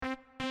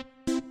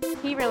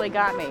He really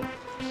got me.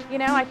 You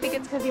know, I think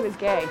it's because he was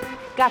gay.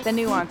 Got the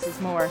nuances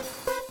more.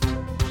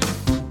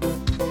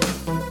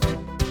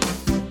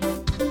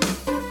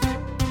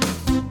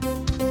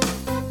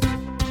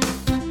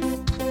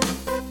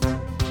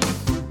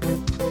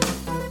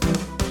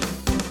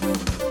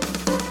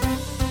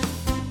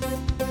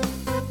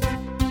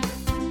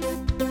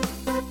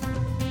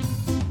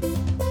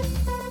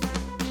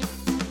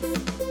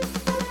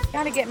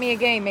 Gotta get me a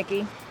gay,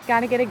 Mickey.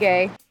 Gotta get a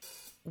gay.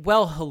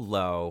 Well,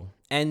 hello,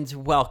 and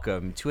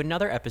welcome to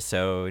another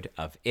episode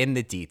of In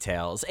the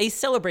Details, a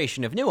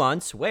celebration of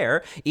nuance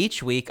where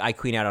each week I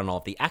queen out on all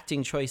of the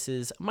acting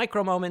choices,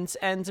 micro moments,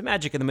 and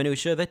magic in the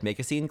minutia that make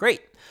a scene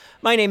great.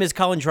 My name is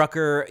Colin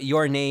Drucker.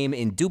 Your name,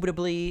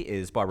 indubitably,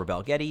 is Barbara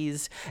Bel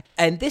Geddes,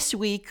 and this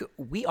week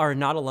we are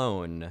not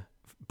alone.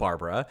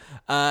 Barbara,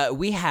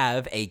 we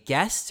have a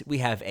guest. We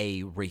have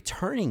a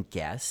returning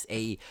guest,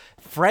 a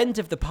friend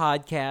of the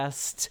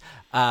podcast,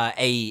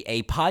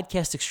 a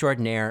podcast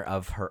extraordinaire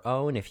of her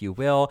own, if you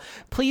will.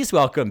 Please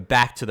welcome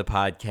back to the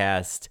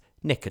podcast,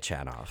 Nick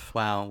Kachanov.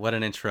 Wow, what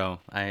an intro!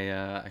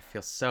 I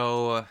feel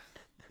so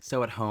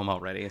at home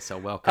already. So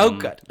welcome. Oh,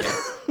 good.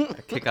 I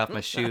kick off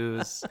my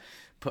shoes,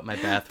 put my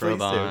bathrobe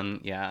Please do. on.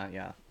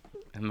 Yeah.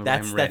 I'm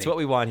That's ready. what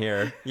we want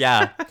here.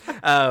 Yeah,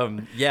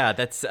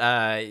 That's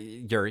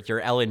your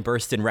Ellen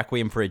Burstyn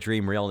Requiem for a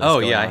Dream realness. Oh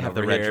going yeah, I on have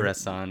the over red here.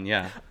 dress on.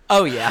 Yeah,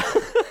 Oh yeah.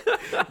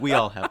 we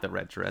all have the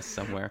red dress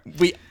somewhere.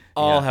 We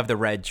all Yeah. have the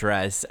red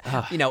dress.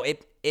 You know,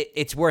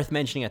 it's worth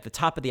mentioning at the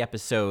top of the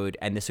episode,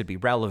 and this would be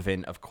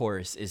relevant, of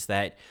course, is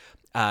that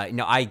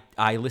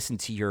I listened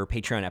to your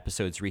Patreon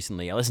episodes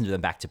recently. I listened to them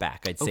back to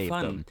back. I'd saved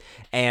fun. them,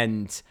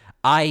 and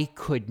I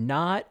could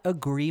not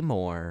agree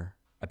more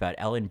about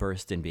Ellen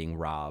Burstyn being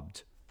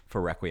robbed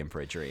for Requiem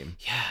for a Dream.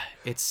 Yeah,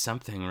 it's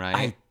something, right?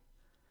 I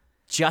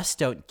just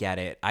don't get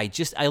it. I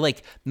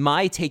like,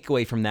 my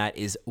takeaway from that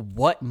is,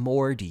 what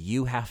more do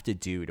you have to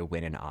do to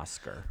win an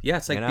Oscar? Yeah,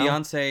 it's like You know?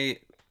 Beyonce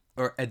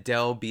or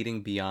Adele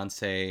beating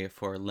Beyonce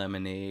for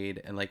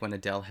Lemonade. And like when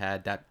Adele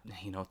had that,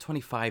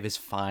 25 is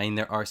fine.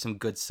 There are some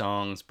good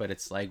songs, but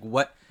it's like,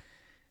 what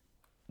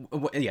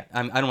yeah,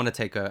 I don't want to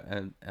take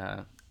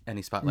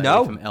any spotlight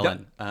away from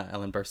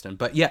Ellen Burstyn.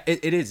 But yeah,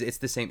 it is. It's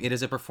the same. It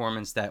is a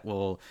performance that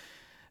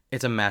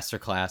it's a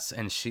masterclass,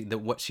 and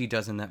what she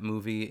does in that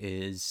movie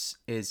is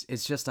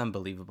just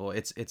unbelievable.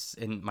 It's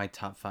in my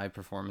top 5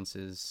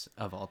 performances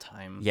of all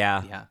time.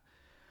 Yeah.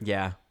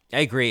 I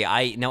agree.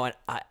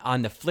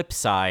 On the flip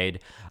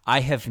side,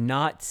 I have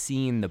not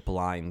seen The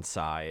Blind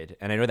Side,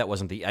 and I know that was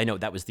the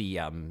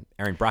Aaron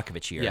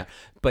Brockovich year. Yeah.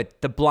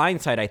 But The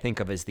Blind Side I think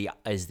of as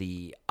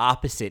the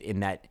opposite, in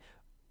that,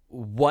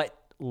 what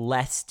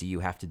less do you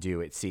have to do,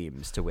 it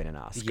seems, to win an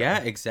Oscar? Yeah,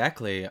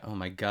 exactly. Oh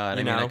my God.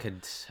 You know?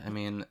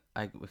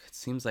 It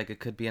seems like it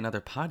could be another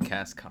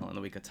podcast, Colin,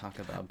 that we could talk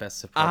about best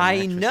supporting I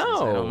actresses.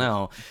 know. I don't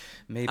know.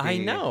 Maybe I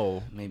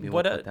know. Maybe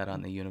What we'll a- put that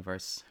on the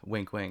universe.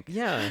 Wink, wink.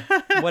 Yeah.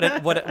 What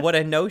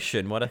a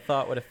notion. What a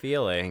thought. What a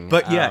feeling.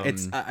 But yeah,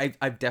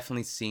 I've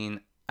definitely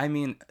seen.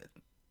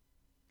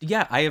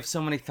 Yeah, I have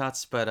so many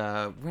thoughts, but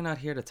we're not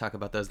here to talk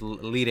about those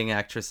leading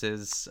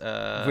actresses.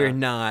 We're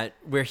not.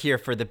 We're here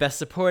for the best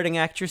supporting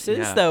actresses,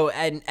 Yeah. though,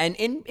 and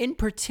in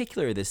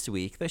particular this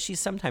week, though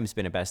she's sometimes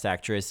been a best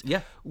actress.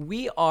 Yeah.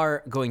 We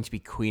are going to be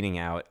queening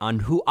out on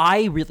who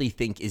I really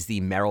think is the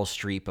Meryl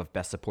Streep of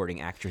best supporting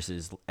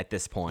actresses at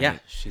this point. Yeah,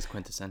 she's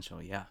quintessential.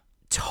 Yeah.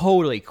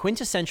 Totally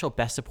quintessential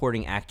best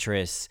supporting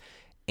actress,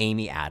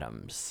 Amy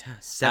Adams.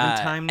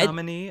 7-time and-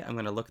 nominee. I'm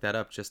gonna look that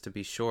up just to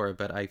be sure,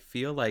 but I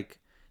feel like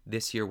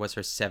this year was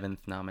her 7th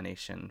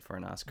nomination for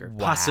an Oscar.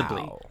 Wow.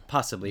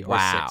 Possibly, or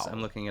Wow. 6.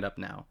 I'm looking it up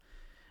now.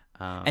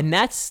 And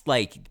that's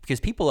like, because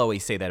people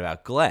always say that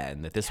about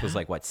Glenn, that this was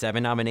like,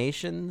 7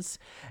 nominations?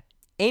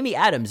 Amy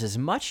Adams is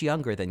much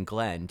younger than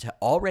Glenn to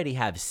already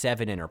have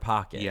 7 in her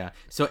pocket. Yeah.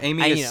 So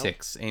Amy And, is you know-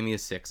 6. Amy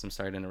is 6. I'm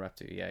sorry to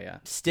interrupt you. Yeah.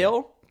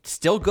 Still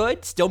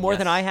good, still more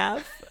than Yes. I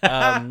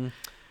have.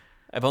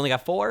 I've only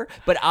got 4,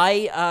 but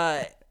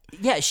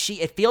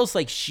it feels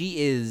like she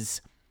is.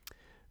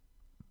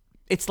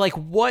 It's like,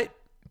 what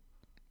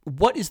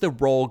is the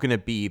role gonna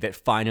be that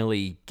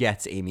finally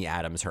gets Amy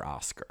Adams her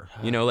Oscar?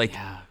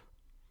 Yeah.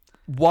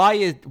 Why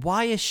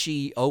is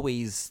she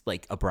always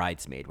like a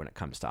bridesmaid when it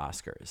comes to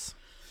Oscars?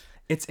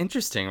 It's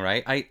interesting,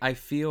 right? I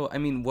feel,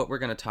 what we're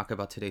going to talk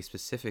about today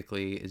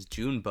specifically is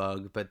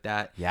Junebug, but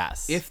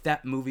Yes. if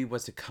that movie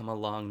was to come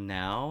along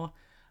now,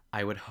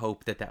 I would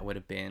hope that would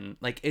have been,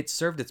 like, it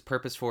served its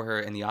purpose for her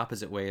in the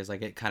opposite way, is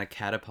like it kind of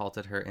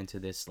catapulted her into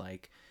this,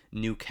 like,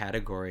 new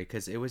category,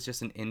 because it was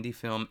just an indie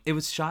film. It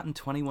was shot in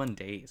 21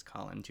 days,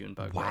 Colin,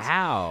 Junebug was.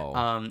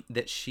 Wow.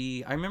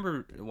 I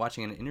remember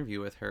watching an interview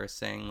with her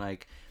saying,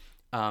 like,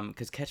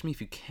 because Catch Me If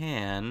You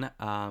Can,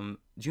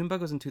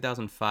 Junebug was in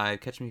 2005,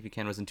 Catch Me If You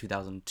Can was in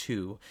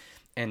 2002,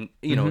 and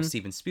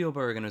Steven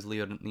Spielberg, and it was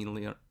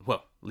Leonardo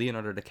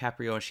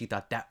DiCaprio, and she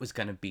thought that was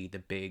gonna be the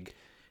big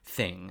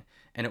thing,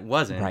 and it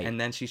wasn't. Right. And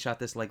then she shot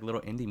this like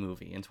little indie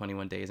movie in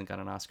 21 days and got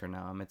an Oscar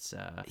nom. It's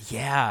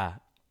Yeah.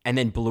 And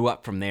then blew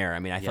up from there. I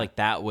mean, I feel like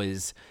that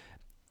was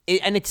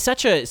and it's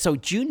such a so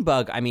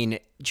Junebug. I mean,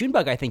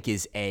 Junebug. I think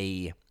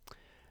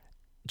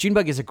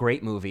Junebug is a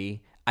great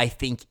movie. I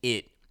think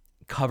it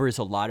covers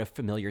a lot of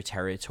familiar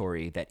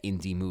territory that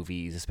indie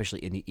movies,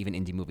 especially even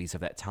indie movies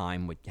of that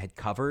time, had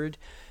covered.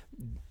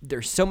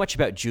 There's so much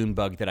about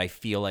Junebug that I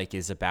feel like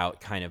is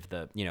about kind of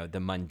the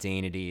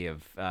mundanity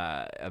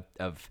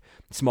of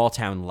small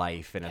town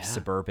life and of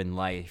suburban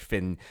life,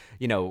 and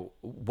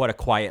what a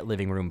quiet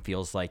living room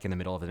feels like in the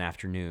middle of an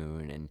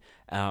afternoon,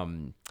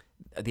 and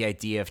the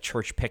idea of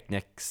church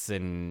picnics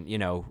and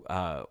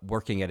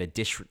working at a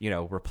dish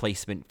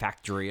replacement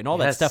factory and all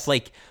that stuff,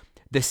 like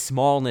the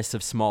smallness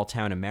of small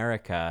town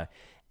America.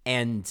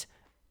 And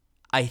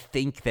I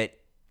think that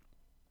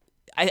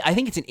I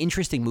think it's an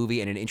interesting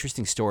movie and an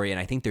interesting story, and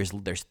I think there's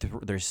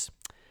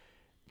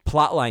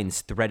plot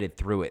lines threaded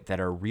through it that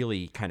are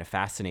really kind of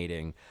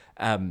fascinating.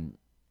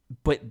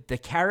 But the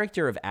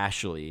character of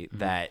Ashley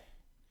that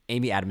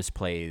Amy Adams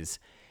plays,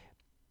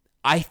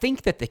 I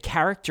think that the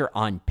character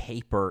on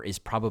paper is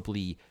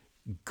probably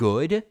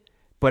good,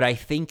 but I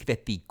think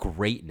that the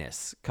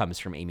greatness comes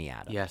from Amy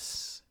Adams.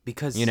 Yes,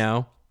 because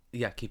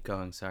yeah, keep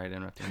going. Sorry to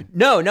interrupt you.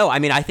 No. I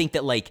mean, I think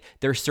that like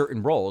there are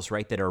certain roles,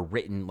 right, that are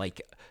written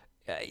like.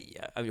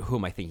 Who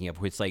am I thinking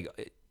of? It's like,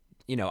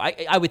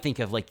 I would think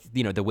of like,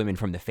 the women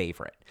from The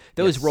Favorite.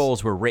 Those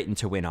roles were written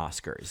to win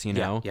Oscars,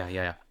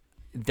 Yeah.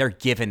 They're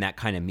given that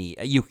kind of meat.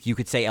 You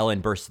could say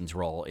Ellen Burstyn's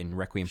role in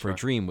Requiem for a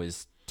Dream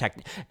was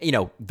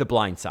The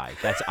Blind Side.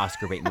 That's an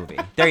Oscar bait movie.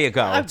 There you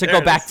go. To go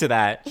back to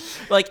that.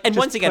 Like, and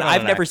once again,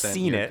 I've never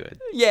seen it. Good.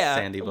 Yeah.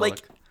 Sandy Bullock.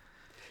 Like,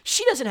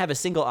 she doesn't have a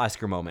single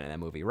Oscar moment in that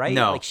movie, right?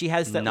 No. Like, she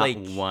has that, not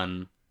like...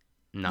 one.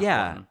 Not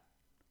one.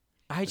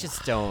 I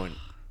just don't...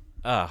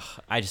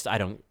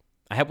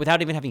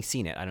 without even having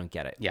seen it, I don't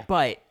get it. Yeah.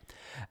 But,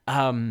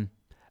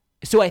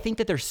 so I think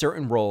that there's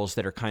certain roles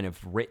that are kind of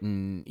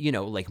written,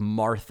 like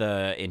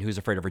Martha in Who's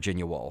Afraid of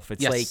Virginia Woolf.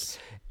 It's like,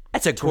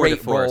 that's a Tour de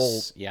great role.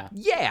 force. Yeah.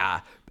 Yeah.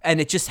 And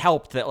it just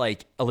helped that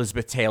like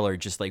Elizabeth Taylor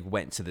just like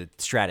went to the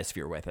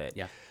stratosphere with it.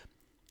 Yeah.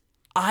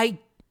 I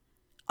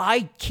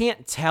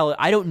can't tell.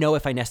 I don't know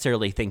if I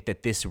necessarily think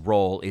that this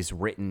role is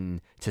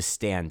written to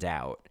stand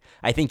out.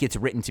 I think it's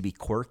written to be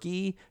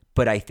quirky,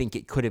 but I think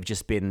it could have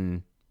just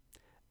been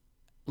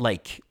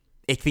like,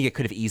 I think it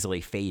could have easily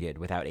faded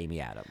without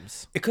Amy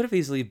Adams. It could have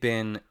easily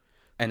been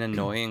an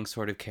annoying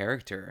sort of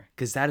character,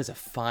 because that is a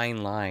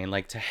fine line.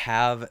 Like,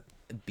 to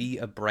be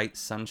a bright,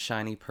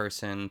 sunshiny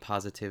person,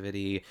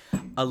 positivity,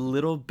 a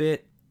little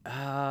bit,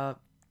 I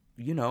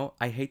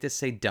hate to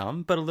say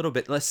dumb, but a little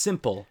bit less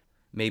simple,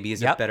 maybe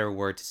is a better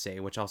word to say,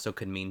 which also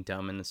could mean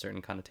dumb in a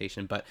certain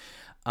connotation. But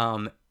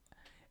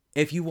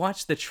if you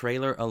watch the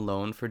trailer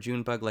alone for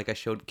Junebug, like I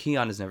showed,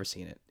 Keon has never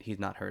seen it. He's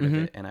not heard of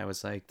it. And I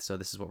was like, so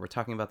this is what we're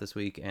talking about this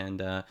week.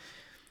 And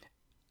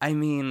I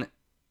mean,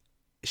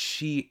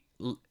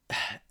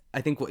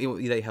 I think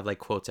they have like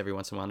quotes every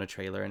once in a while in a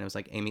trailer, and it was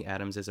like, Amy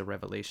Adams is a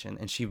revelation.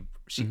 And she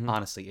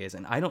honestly is.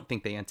 And I don't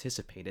think they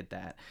anticipated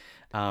that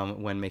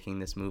when making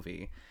this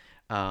movie.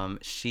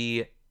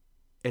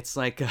 It's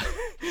like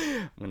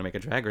I'm gonna make a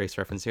Drag Race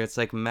reference here. It's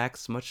like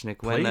Max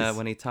Muchnick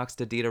when he talks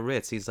to Dita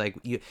Ritz. He's like,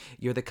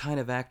 "You're the kind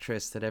of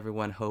actress that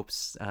everyone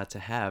hopes to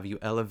have. You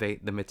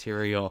elevate the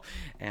material."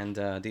 And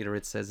Dita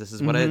Ritz says, "This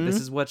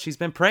is what she's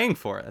been praying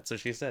for." That's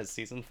what she says,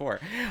 season 4.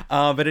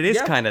 But it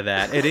is kind of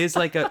that. It is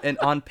like and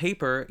on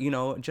paper,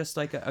 just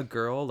like a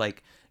girl,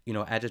 like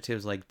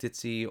adjectives like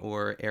ditzy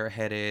or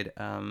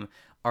airheaded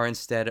are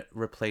instead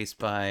replaced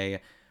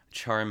by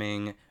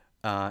charming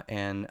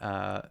and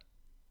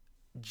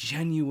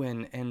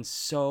genuine and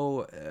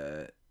so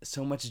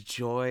much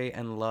joy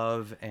and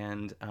love.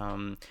 And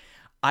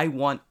I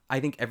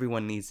think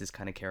everyone needs this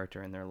kind of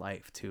character in their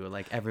life too.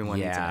 Like,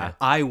 everyone needs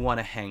I want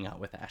to hang out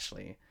with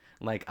Ashley.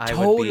 Like, I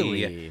would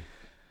be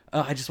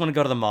I just want to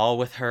go to the mall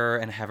with her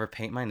and have her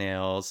paint my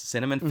nails,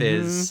 cinnamon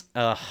fizz,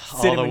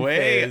 all the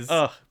way. Fizz.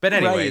 But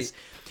anyways,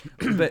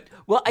 but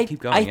well, I keep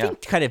going. I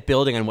think kind of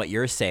building on what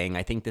you're saying,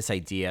 I think this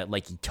idea,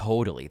 like,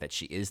 totally, that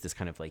she is this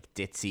kind of like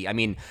ditzy. I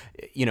mean,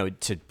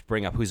 to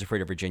bring up Who's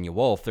Afraid of Virginia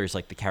Woolf, there's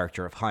like the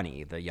character of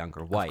Honey, the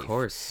younger wife. Of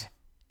course.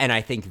 And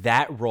I think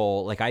that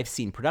role, like, I've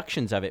seen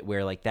productions of it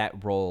where like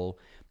that role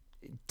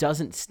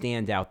doesn't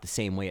stand out the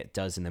same way it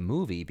does in the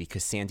movie,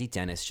 because Sandy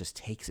Dennis just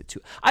takes it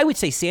to. I would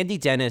say Sandy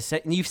Dennis,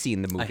 and you've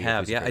seen the movie. I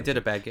have, yeah. I did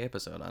a Bad Gay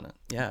episode on it.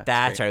 Yeah,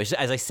 that's right.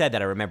 As I said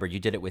that, I remembered you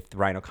did it with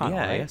Ryan O'Connell,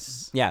 right?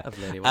 Yes. Yeah. Of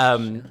Lady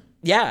Watch,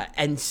 yeah.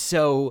 And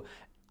so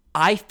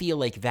I feel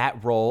like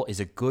that role is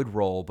a good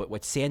role, but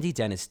what Sandy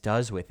Dennis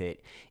does with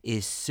it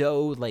is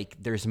so, like,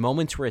 there's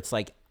moments where it's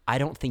like, I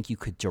don't think you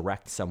could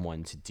direct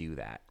someone to do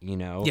that,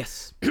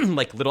 Yes.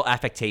 Like little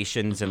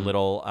affectations and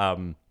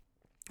little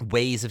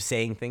ways of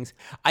saying things.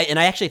 I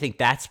actually think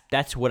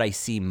that's what I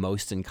see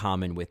most in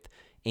common with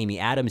Amy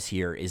Adams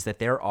here, is that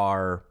there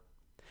are,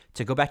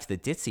 to go back to the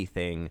ditzy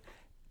thing,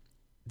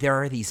 there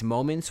are these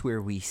moments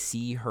where we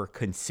see her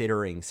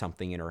considering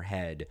something in her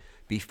head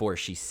before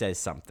she says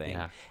something.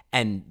 Yeah.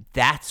 And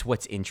that's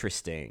what's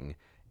interesting,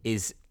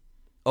 is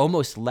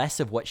almost less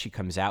of what she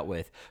comes out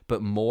with,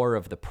 but more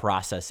of the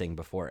processing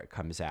before it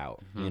comes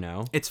out, you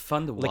know? It's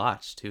fun to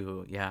watch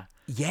too. Yeah.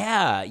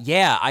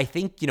 Yeah. I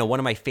think, one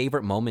of my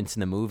favorite moments in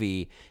the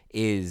movie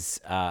is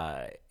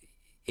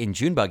in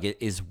Junebug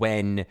is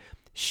when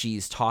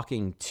she's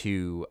talking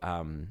to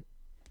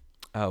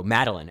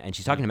Madeline, and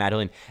she's talking to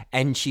Madeline,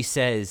 and she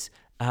says,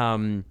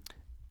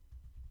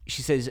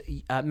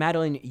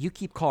 Madeline, you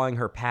keep calling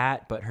her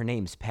Pat, but her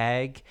name's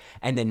Peg.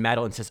 And then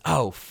Madeline says,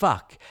 oh,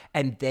 fuck.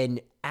 And then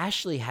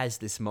Ashley has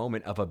this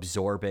moment of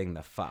absorbing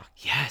the fuck.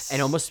 Yes.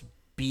 And almost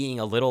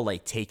being a little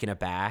like taken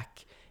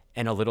aback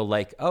and a little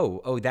like,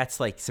 oh, that's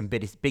like some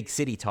big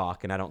city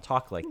talk, and I don't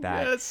talk like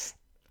that. Yes.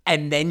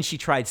 And then she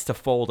tries to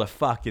fold a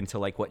fuck into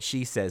like what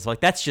she says.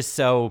 Like, that's just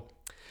so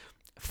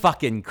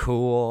fucking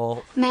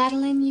cool.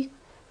 Madeline,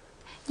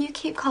 you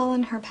keep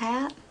calling her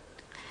Pat.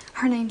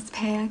 Her name's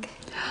Peg.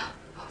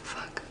 Oh,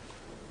 fuck.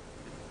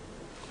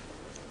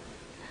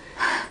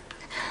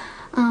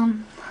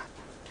 I'm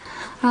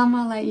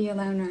gonna let you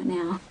alone right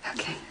now.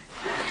 Okay.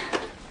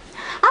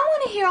 I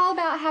want to hear all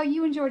about how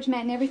you and George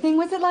met and everything.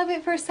 Was it love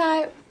at first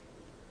sight?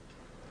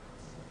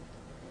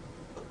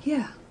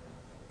 Yeah.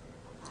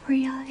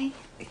 Really?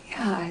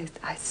 Yeah,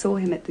 I saw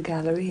him at the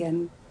gallery,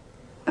 and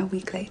a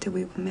week later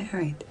we were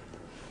married.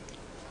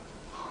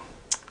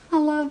 I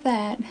love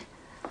that.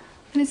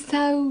 And it's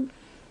so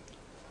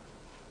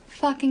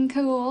fucking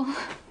cool,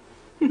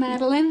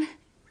 Madeline.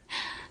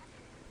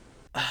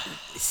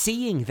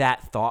 Seeing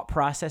that thought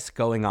process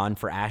going on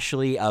for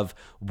Ashley of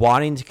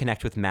wanting to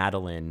connect with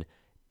Madeline,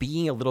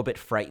 being a little bit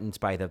frightened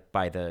by the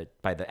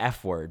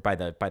F word, by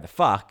the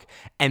fuck,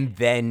 and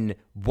then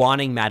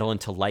wanting Madeline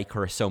to like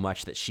her so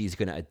much that she's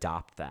gonna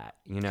adopt that,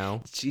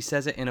 She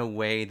says it in a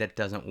way that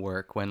doesn't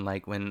work. When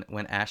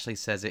Ashley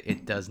says it,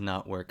 it does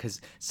not work.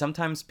 Because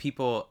sometimes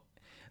people,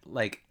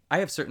 like, I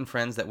have certain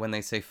friends that when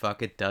they say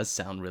fuck, it does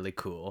sound really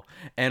cool.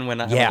 And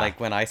when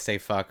I say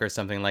fuck or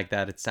something like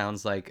that, it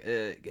sounds like,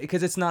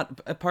 because it's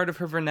not a part of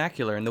her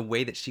vernacular, and the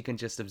way that she can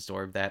just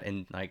absorb that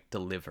and like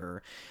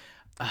deliver.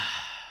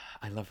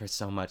 I love her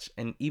so much.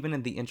 And even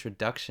in the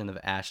introduction of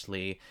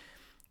Ashley,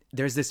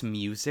 there's this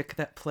music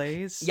that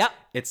plays. Yep.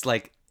 It's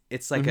like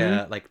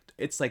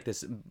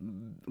this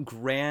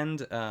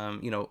grand,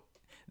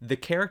 the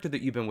character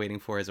that you've been waiting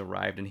for has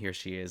arrived, and here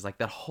she is. Like,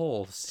 that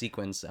whole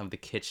sequence of the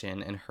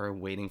kitchen and her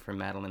waiting for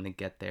Madeline to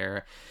get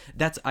there.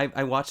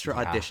 I watched her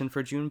audition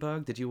for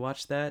Junebug. Did you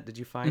watch that? Did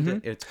you find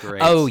it? It's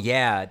great. Oh,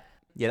 yeah.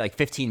 Yeah, like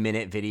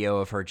 15-minute video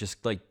of her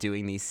just like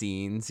doing these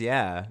scenes.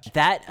 Yeah.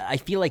 I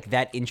feel like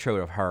that intro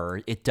of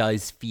her, it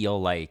does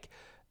feel like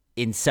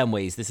in some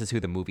ways this is who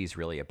the movie's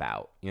really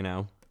about,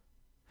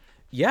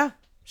 Yeah.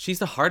 She's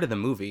the heart of the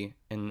movie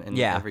in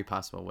Yeah. every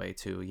possible way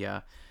too.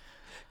 Yeah.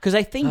 Because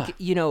I think,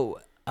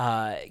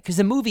 because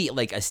the movie,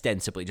 like,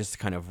 ostensibly, just to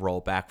kind of roll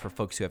back for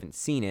folks who haven't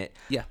seen it,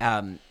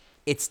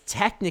 it's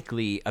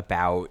technically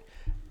about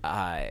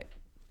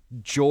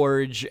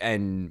George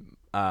and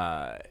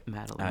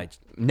Madeline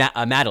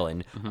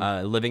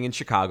living in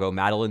Chicago.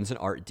 Madeline's an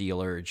art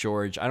dealer.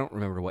 George, I don't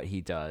remember what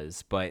he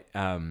does, but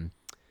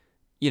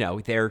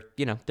they're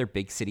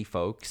big city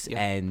folks,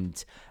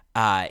 and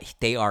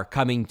they are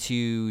coming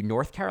to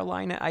North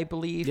Carolina, I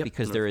believe,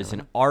 because there is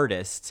an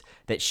artist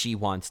that she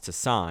wants to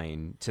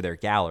sign to their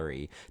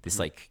gallery. This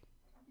like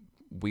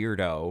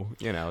weirdo,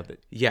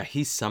 Yeah,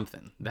 he's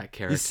something. That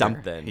character. He's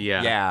something.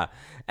 Yeah.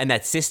 And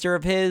that sister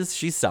of his,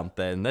 she's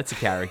something. That's a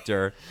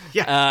character.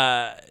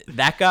 Yeah.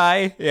 That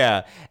guy.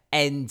 Yeah.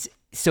 And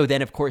so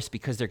then, of course,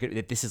 because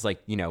this is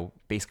like,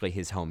 basically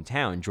his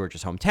hometown,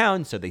 George's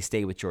hometown. So they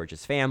stay with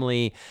George's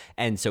family.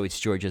 And so it's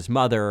George's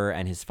mother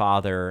and his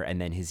father,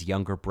 and then his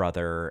younger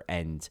brother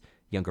and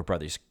younger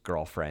brother's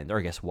girlfriend, or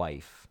I guess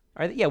wife.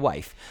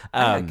 Wife.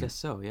 I guess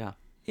so. Yeah.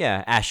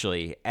 Yeah.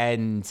 Ashley.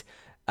 And,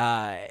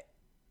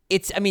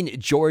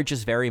 George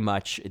is very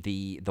much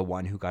the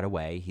one who got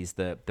away. He's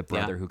the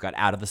brother who got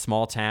out of the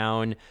small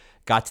town,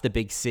 got to the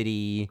big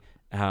city,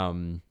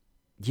 it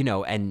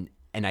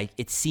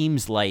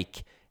seems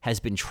like has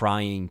been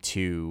trying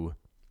to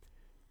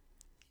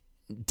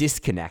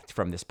disconnect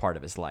from this part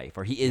of his life,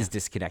 or he is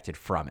disconnected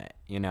from it,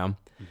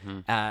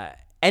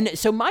 And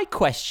so my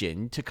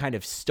question to kind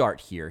of start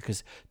here,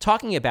 because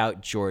talking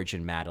about George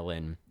and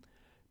Madeline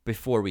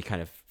before we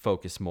kind of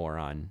focus more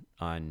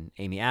on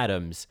Amy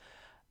Adams,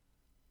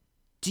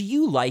 do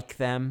you like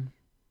them?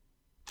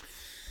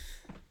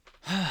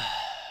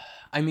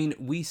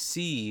 We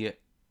see,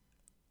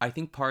 I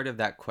think part of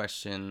that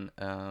question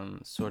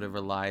sort of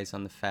relies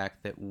on the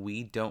fact that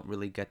we don't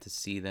really get to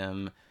see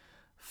them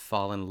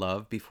fall in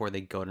love before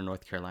they go to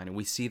North Carolina.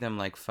 We see them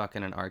like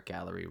fucking an art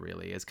gallery,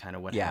 really, is kind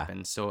of what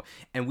happens. So,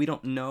 and we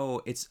don't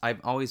know,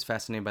 I'm always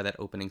fascinated by that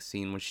opening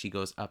scene when she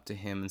goes up to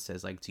him and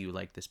says like, do you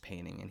like this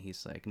painting? And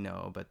he's like,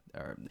 no, but,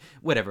 or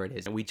whatever it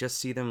is. And we just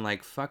see them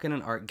like fucking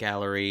an art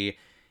gallery,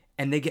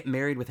 and they get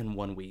married within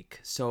 1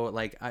 week. So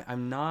like,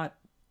 I'm not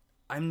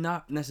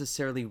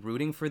necessarily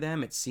rooting for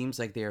them. It seems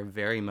like they are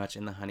very much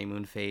in the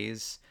honeymoon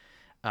phase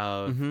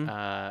of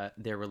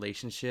their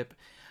relationship.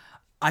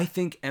 I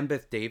think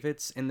Embeth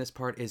Davidtz in this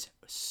part is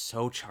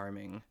so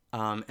charming.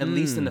 At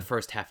least in the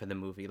first half of the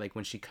movie. Like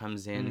when she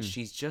comes in,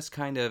 she's just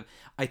kind of,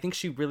 I think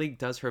she really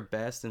does her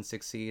best and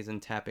succeeds in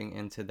tapping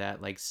into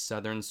that like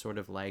Southern sort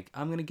of like,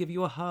 I'm going to give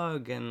you a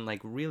hug, and like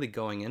really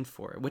going in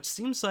for it, which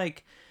seems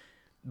like,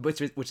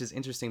 which is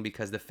interesting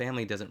because the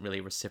family doesn't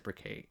really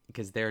reciprocate,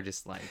 because they're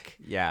just like,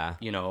 Yeah.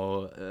 you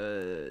know,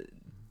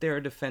 their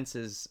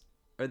defenses,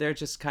 or they're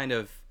just kind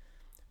of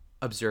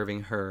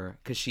observing her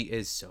because she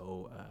is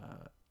so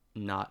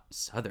not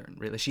Southern,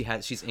 really.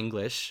 She's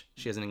English.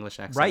 She has an English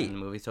accent Right. in the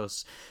movie,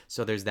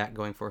 so there's that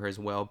going for her as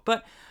well.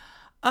 But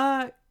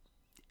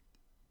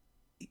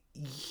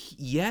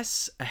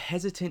yes, a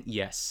hesitant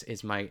yes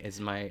is my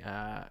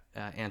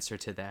answer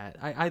to that.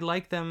 I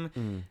like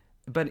them.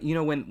 But you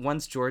know,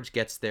 once George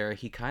gets there,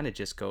 he kind of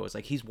just goes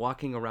like, he's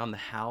walking around the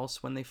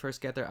house when they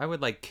first get there. I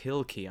would like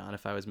kill Keon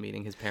if I was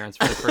meeting his parents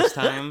for the first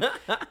time.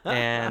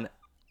 And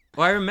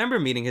well, I remember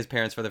meeting his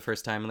parents for the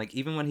first time, and like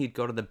even when he'd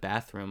go to the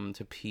bathroom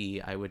to pee,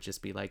 I would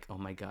just be like, "Oh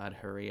my God,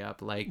 hurry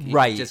up! Like,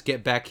 Right. just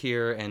get back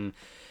here and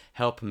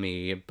help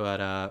me." But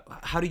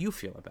how do you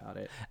feel about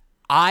it?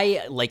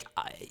 I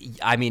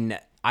mean,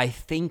 I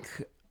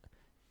think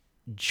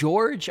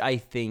George,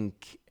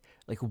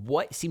 like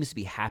what seems to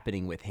be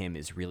happening with him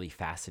is really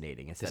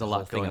fascinating. It's There's that a whole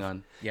lot thing going of-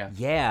 on. Yeah.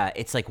 Yeah,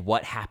 it's like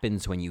what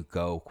happens when you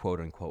go quote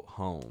unquote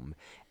home,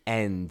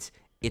 and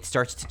it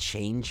starts to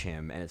change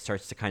him, and it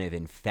starts to kind of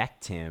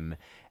infect him.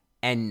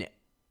 And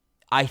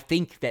I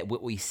think that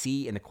what we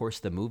see in the course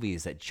of the movie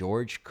is that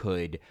George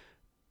could,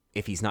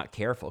 if he's not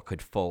careful,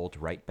 could fold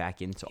right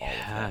back into all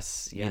of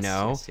this. You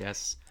know?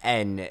 Yes.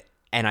 And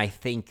I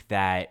think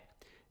that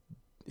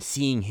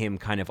seeing him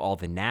kind of all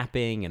the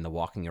napping and the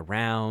walking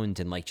around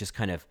and like just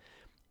kind of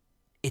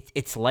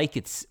it's like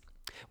it's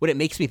what it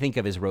makes me think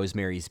of is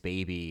Rosemary's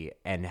Baby,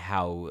 and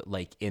how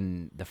like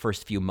in the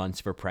first few months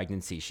of her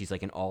pregnancy she's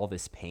like in all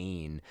this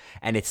pain,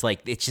 and it's like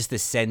it's just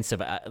this sense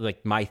of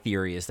like my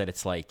theory is that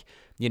it's like,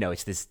 you know,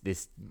 it's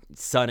this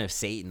son of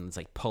Satan is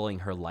like pulling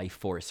her life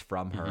force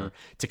from her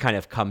to kind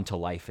of come to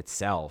life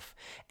itself.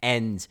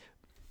 And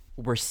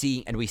we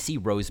see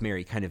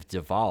Rosemary kind of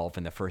devolve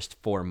in the first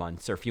 4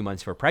 months or a few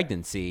months of her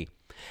pregnancy.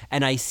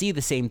 And I see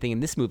the same thing in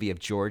this movie of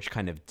George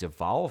kind of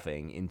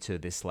devolving into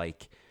this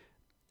like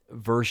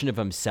version of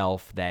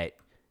himself that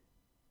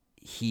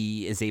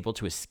he is able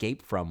to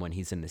escape from when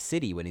he's in the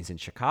city, when he's in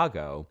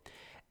Chicago.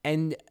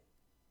 And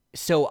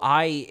so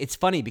it's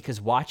funny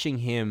because watching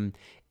him,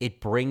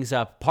 it brings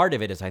up, part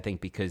of it is I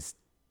think because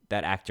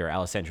that actor,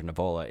 Alessandro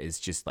Nivola, is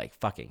just like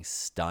fucking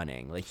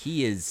stunning. Like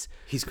he's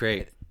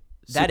great.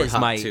 That Super is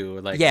hot my- too.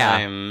 Like yeah.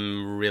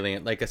 I'm really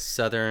like a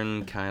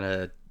Southern kind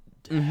of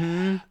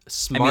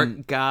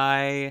smart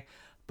guy,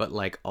 but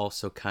like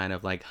also kind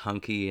of like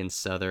hunky and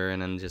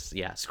Southern and just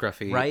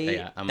scruffy. right.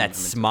 Yeah, I'm that into-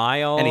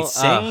 smile. And he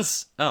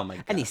sings. Oh my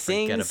God. And he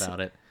Forget sings. about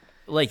it.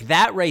 Like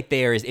that right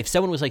there is, if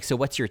someone was like, so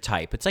what's your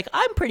type? It's like,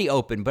 I'm pretty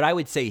open, but I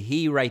would say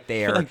he right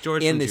there like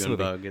George in from this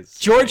movie. Junebug is-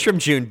 George from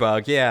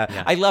Junebug, yeah.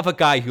 Yeah. I love a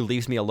guy who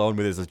leaves me alone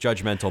with his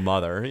judgmental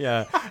mother.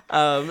 Yeah.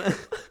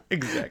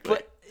 Exactly.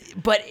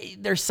 But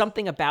there's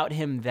something about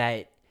him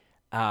that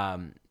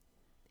I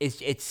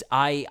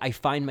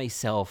find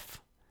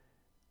myself,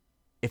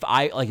 if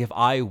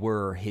I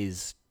were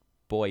his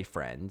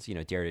boyfriend, you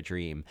know, Dare to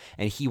Dream,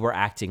 and he were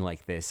acting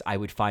like this, I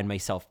would find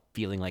myself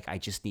feeling like I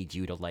just need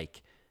you to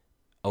like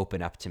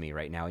open up to me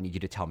right now. I need you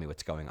to tell me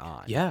what's going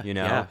on. Yeah, you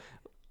know, yeah.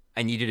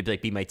 I need you to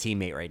be my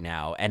teammate right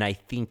now. And I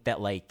think that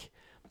like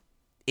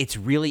it's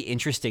really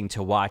interesting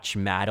to watch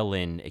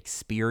Madeline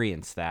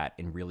experience that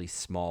in really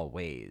small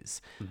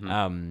ways.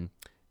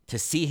 To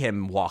see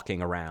him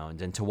walking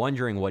around and to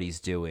wondering what he's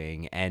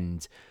doing,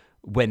 and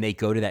when they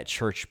go to that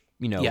church,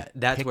 you know, Yeah,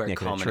 that's where it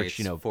picnic or that culminates, church,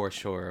 you know, for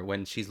sure,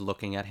 when she's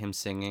looking at him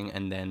singing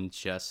and then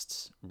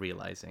just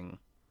realizing.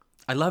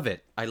 I love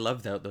it. I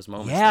love those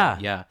moments. Yeah.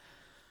 though. Yeah.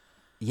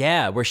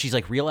 yeah, where she's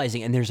like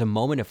realizing, and there's a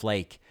moment of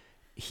like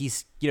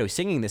he's, you know,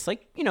 singing this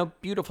like, you know,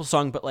 beautiful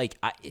song, but like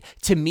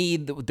to me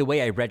the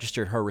way I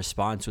registered her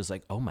response was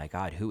like, oh my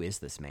God, who is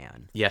this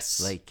man? Yes.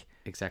 Like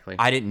exactly.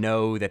 I didn't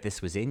know that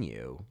this was in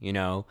you, you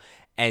know?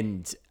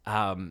 And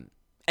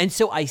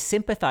so I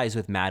sympathize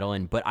with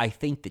Madeline, but I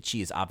think that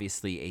she is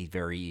obviously a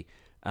very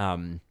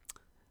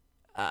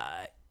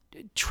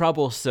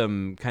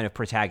troublesome kind of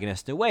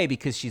protagonist in a way,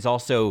 because she's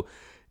also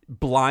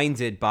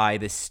blinded by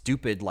this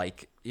stupid,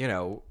 like, you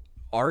know,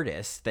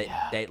 artist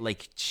that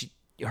like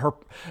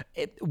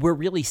we're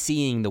really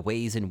seeing the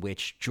ways in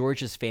which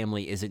George's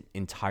family isn't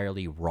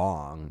entirely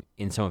wrong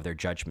in some of their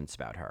judgments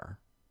about her,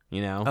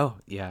 you know? Oh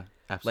yeah,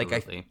 Like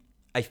absolutely.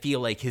 I feel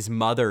like his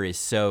mother is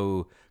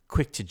so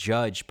quick to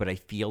judge, but I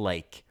feel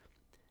like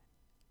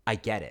I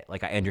get it.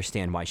 Like I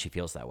understand why she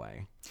feels that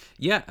way.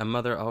 Yeah, a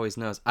mother always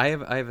knows. I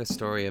have a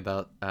story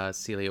about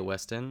Celia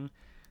Weston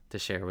to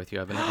share with you.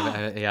 I've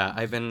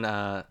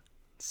been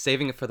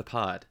saving it for the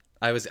pod.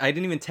 I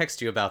didn't even text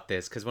you about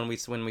this because when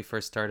we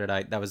first started,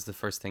 that was the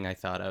first thing I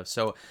thought of.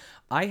 So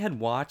I had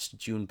watched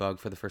Junebug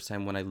for the first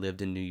time when I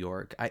lived in New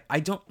York. I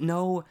don't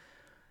know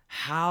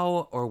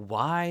how or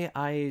why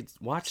I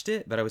watched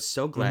it, but I was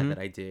so glad that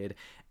I did.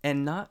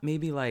 And not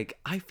maybe like,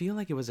 I feel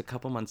like it was a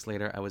couple months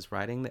later, I was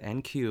riding the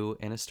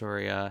NQ in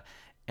Astoria,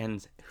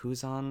 and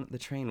who's on the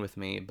train with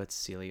me but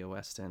Celia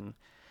Weston.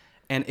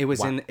 And it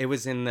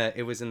was in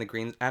the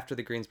Greens, after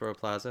the Greensboro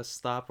Plaza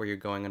stop where you're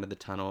going under the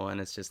tunnel, and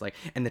it's just like,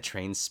 and the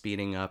train's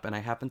speeding up, and I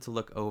happened to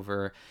look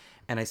over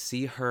and I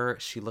see her.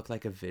 She looked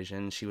like a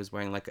vision. She was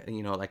wearing like,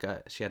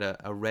 she had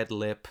a red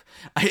lip.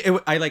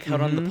 I like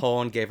held on the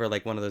pole and gave her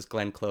like one of those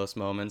Glenn Close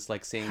moments,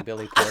 like seeing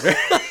Billy Porter.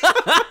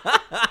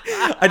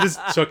 I just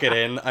took it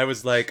in. I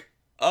was like,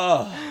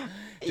 oh,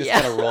 just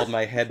kind of rolled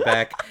my head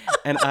back.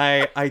 And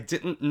I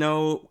didn't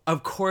know,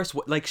 of course,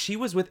 like she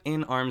was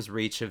within arm's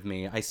reach of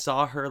me. I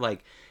saw her,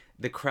 like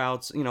the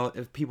crowds,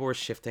 if people were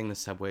shifting, the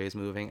subway is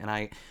moving.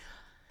 And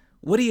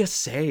what do you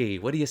say?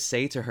 What do you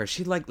say to her?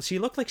 She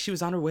looked like she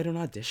was on her way to an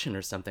audition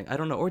or something. I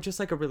don't know. Or just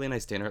like a really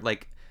nice dinner.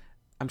 Like,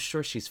 I'm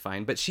sure she's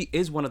fine. But she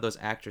is one of those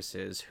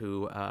actresses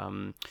who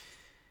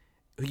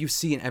you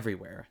see in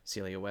everywhere,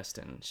 Celia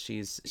Weston.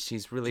 She's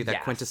really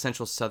that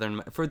quintessential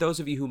Southern. For those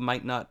of you who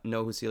might not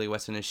know who Celia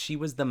Weston is, she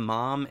was the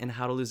mom in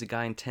How to Lose a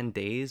Guy in 10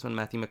 Days when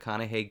Matthew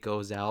McConaughey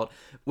goes out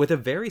with a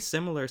very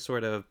similar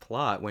sort of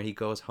plot where he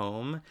goes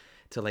home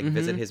to like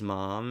visit his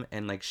mom,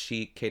 and like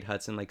Kate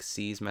Hudson like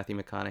sees Matthew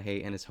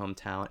McConaughey in his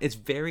hometown. It's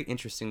very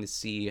interesting to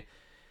see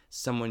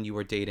someone you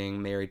were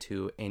dating married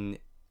to in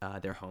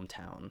their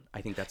hometown.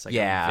 I think that's like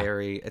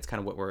it's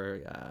kind of what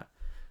we're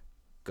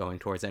going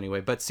towards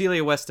anyway. But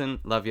Celia Weston,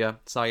 love you.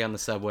 Saw you on the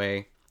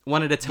subway.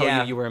 Wanted to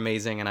tell you were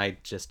amazing, and I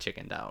just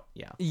chickened out.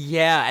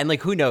 Yeah, and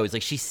like who knows?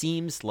 Like she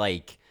seems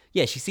like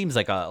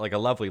a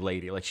lovely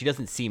lady. Like she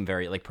doesn't seem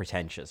very like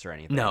pretentious or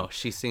anything. No,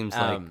 she seems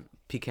like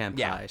pecan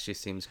pie. She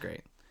seems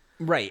great.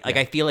 Right. Like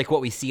I feel like what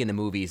we see in the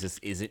movies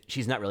is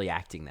she's not really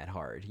acting that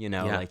hard,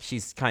 like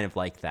she's kind of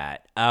like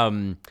that.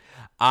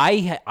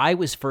 I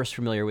was first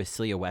familiar with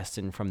Celia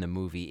Weston from the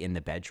movie In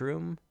the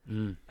Bedroom.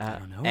 I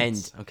don't know.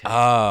 And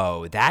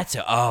okay. that's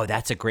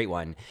a great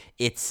one.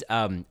 It's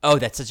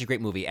that's such a great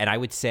movie. And I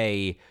would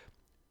say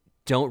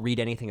don't read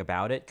anything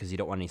about it because you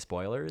don't want any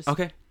spoilers.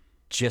 Okay.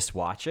 Just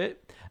watch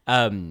it.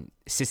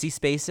 Sissy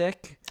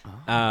Spacek.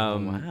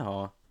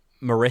 Wow.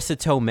 Marissa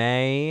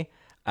Tomei.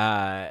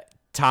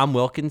 Tom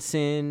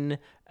Wilkinson,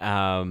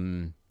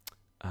 Celia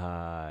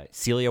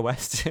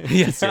Weston.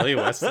 Yeah, Celia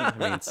Weston. I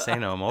mean, say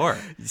no more.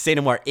 Say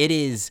no more. It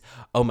is,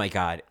 oh my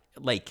God.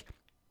 Like,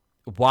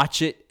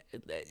 watch it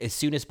as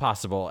soon as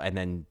possible, and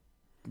then,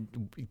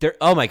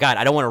 oh my God,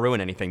 I don't want to ruin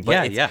anything.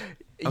 But Okay.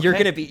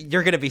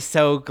 You're gonna be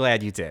so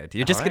glad you did.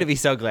 You're just gonna be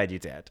so glad you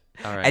did.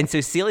 All right. And so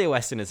Celia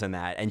Weston is in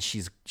that, and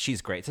she's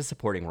great. It's a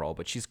supporting role,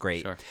 but she's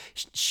great. Sure.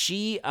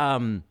 She,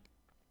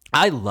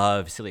 I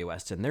love Celia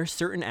Weston. There's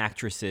certain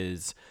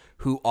actresses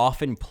who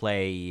often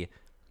play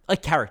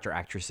like character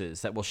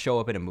actresses that will show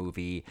up in a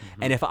movie.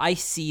 And if I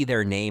see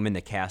their name in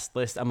the cast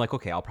list, I'm like,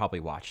 okay, I'll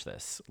probably watch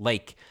this.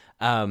 Like,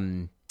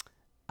 I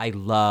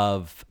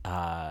love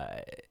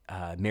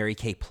Mary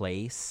Kay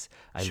Place.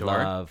 I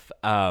love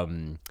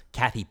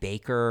Kathy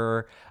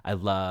Baker. I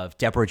love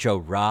Deborah Jo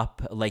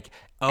Rupp. Like,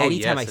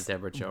 anytime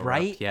Deborah Jo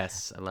right? Rupp.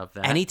 Yes, I love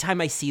that. Anytime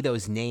I see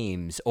those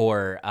names,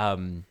 or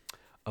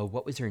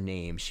what was her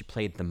name? She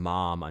played the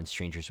mom on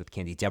Strangers with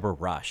Candy, Deborah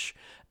Rush.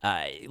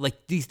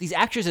 Like these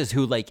actresses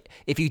who, like,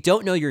 if you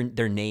don't know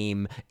their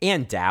name,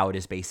 Ann Dowd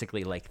is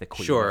basically like the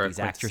queen of these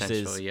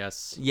actresses.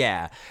 Yes.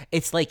 Yeah.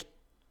 It's like,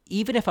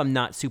 even if I'm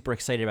not super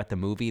excited about the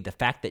movie, the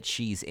fact that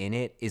she's in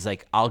it is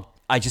like,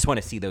 I just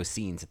want to see those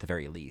scenes at the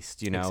very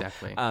least,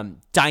 Exactly.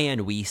 Diane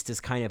Wiest is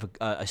kind of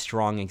a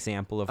strong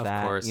example of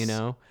that, course.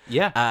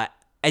 Yeah.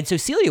 And so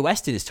Celia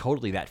Weston is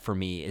totally that for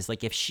me, is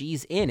like, if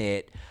she's in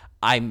it,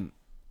 I'm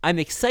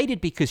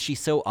excited because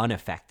she's so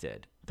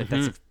unaffected.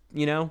 That's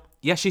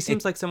Yeah, she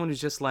seems like someone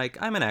who's just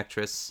like, I'm an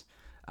actress.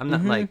 I'm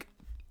not like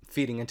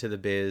feeding into the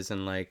biz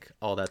and like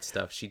all that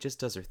stuff. She just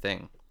does her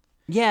thing.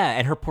 Yeah,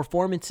 and her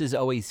performances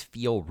always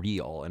feel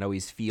real and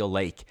always feel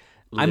like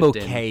I'm Lived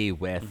okay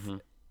with.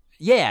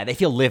 Yeah, they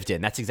feel lived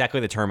in. That's exactly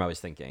the term I was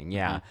thinking.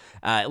 Yeah,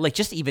 like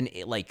just even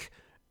like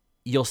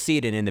you'll see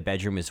it in The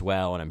Bedroom as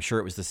well, and I'm sure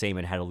it was the same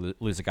in How to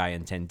Lose a Guy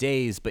in 10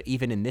 Days. But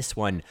even in this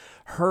one,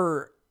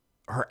 her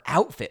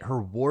outfit,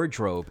 her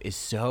wardrobe is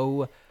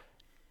so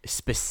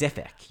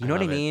specific. You know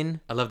what I mean?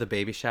 I love the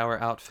baby shower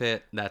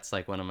outfit. That's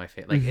like one of my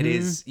favorite. Like it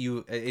is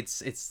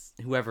it's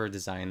whoever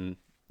designed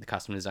the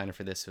costume designer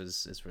for this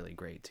is really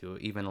great too.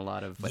 Even a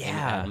lot of what Amy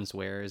Adams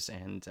wears,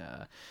 and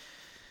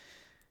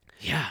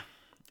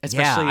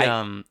especially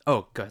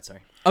oh, go ahead,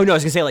 sorry. Oh no, I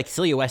was gonna say like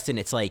Celia Weston.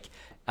 It's like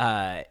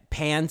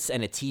pants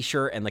and a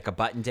t-shirt and like a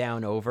button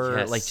down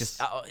over, like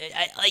just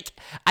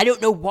I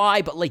don't know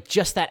why, but like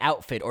just that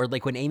outfit, or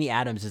like when Amy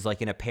Adams is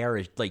like in a pair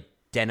of like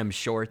denim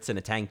shorts and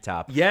a tank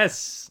top.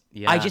 Yes.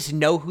 Yeah. I just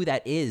know who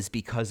that is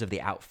because of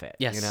the outfit.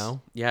 Yes.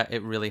 Yeah,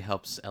 it really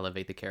helps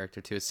elevate the character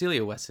too.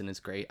 Celia Weston is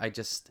great. I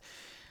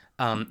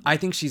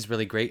think she's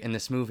really great in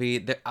this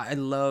movie. I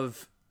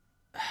love,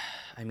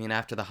 I mean,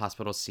 after the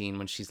hospital scene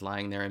when she's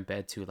lying there in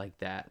bed too, like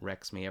that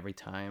wrecks me every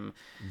time.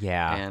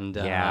 Yeah. And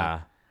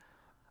yeah.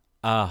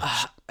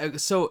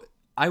 So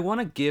I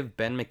want to give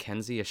Ben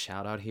McKenzie a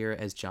shout out here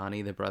as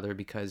Johnny the brother,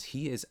 because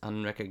he is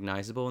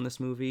unrecognizable in this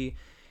movie,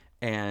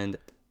 and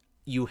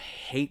you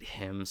hate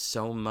him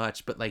so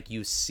much, but like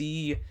you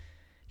see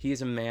he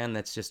is a man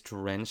that's just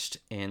drenched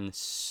in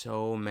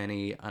so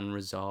many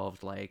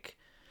unresolved, like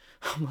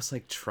almost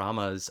like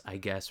traumas, I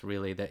guess,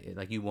 really, that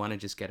like you want to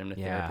just get him to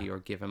therapy or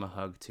give him a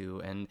hug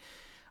too. And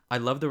I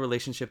love the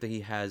relationship that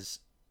he has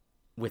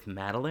with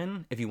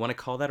Madeline, if you want to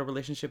call that a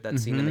relationship, that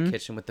scene in the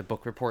kitchen with the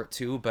book report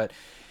too, but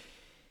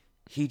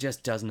he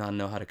just does not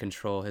know how to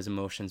control his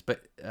emotions.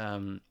 But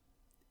and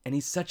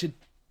he's such a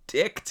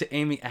dick to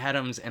Amy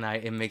Adams, and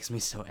it makes me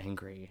so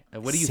angry.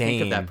 What do you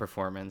think of that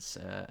performance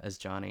as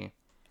Johnny?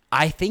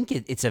 I think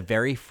it's a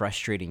very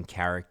frustrating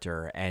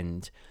character,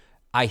 and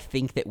I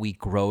think that we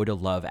grow to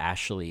love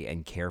Ashley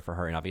and care for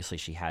her, and obviously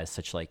she has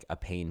such like a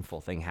painful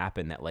thing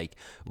happen that like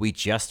we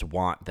just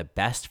want the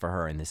best for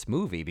her in this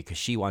movie because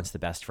she wants the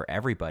best for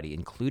everybody,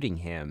 including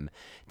him,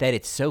 that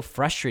it's so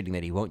frustrating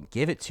that he won't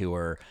give it to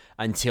her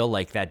until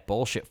like that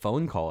bullshit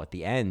phone call at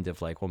the end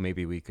of like, well,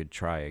 maybe we could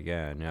try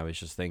again. I was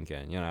just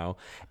thinking,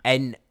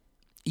 and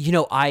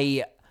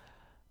I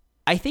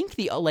think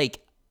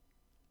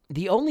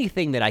the only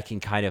thing that I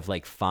can kind of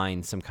like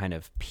find some kind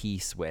of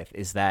peace with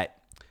is that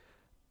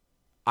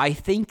I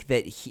think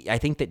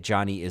that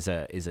Johnny is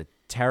a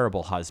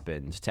terrible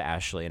husband to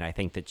Ashley, and I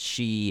think that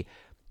she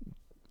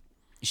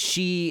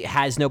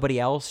has nobody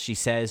else. She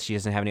says she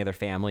doesn't have any other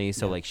family,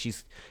 so like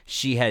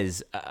she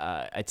has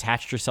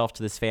attached herself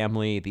to this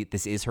family.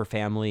 This is her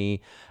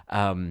family.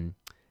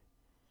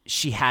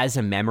 She has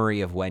a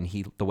memory of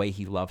the way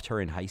he loved her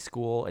in high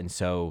school, and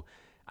so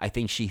I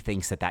think she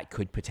thinks that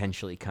could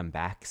potentially come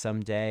back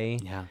someday.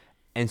 Yeah,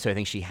 and so I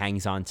think she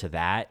hangs on to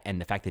that, and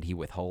the fact that he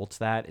withholds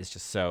that is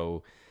just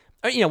so.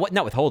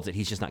 Not withholds it.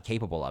 He's just not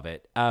capable of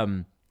it.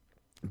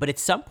 But at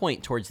some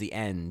point towards the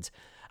end,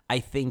 I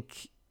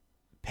think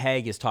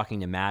Peg is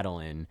talking to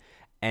Madeline,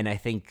 and I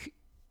think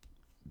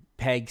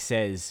Peg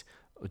says,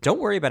 "Don't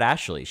worry about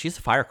Ashley. She's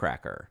a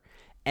firecracker."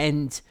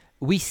 And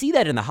we see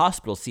that in the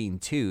hospital scene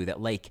too, that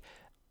like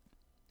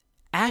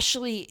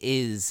Ashley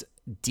is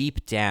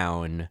deep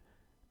down,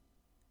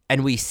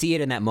 and we see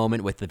it in that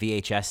moment with the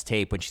VHS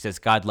tape when she says,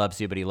 "God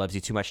loves you, but he loves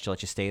you too much to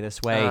let you stay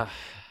this way."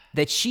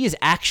 That she is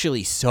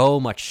actually so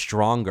much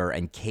stronger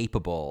and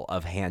capable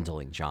of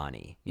handling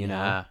Johnny, you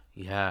know?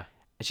 Yeah.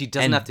 She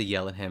doesn't have to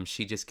yell at him.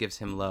 She just gives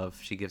him love.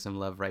 She gives him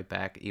love right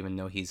back, even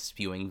though he's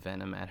spewing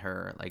venom at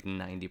her like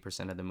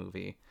 90% of the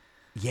movie.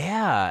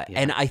 Yeah.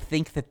 And I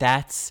think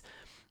that's...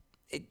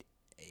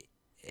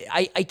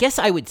 I guess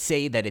I would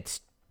say that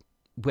it's...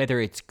 Whether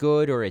it's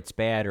good or it's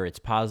bad or it's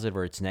positive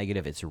or it's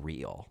negative, it's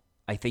real.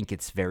 I think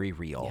it's very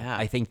real. Yeah.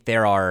 I think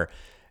there are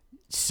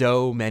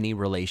so many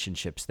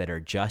relationships that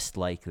are just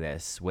like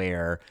this,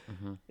 where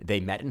they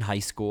met in high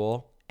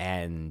school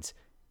and,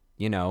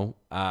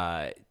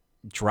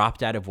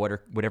 dropped out of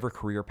whatever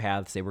career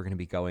paths they were going to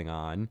be going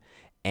on,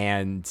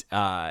 and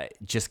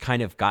just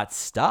kind of got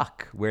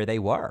stuck where they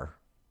were.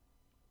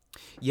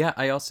 Yeah,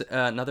 I also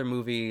another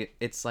movie.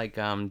 It's like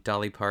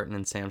Dolly Parton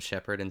and Sam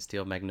Shepard in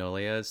Steel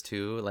Magnolias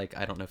too. Like,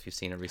 I don't know if you've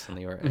seen it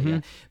recently or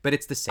but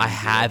it's the same. I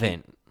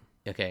haven't.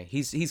 Okay,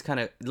 he's kind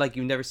of like,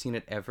 you've never seen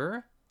it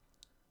ever.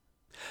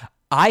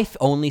 I've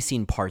only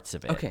seen parts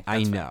of it. Okay,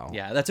 I know. Fine.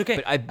 Yeah, that's okay.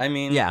 But I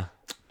mean, yeah.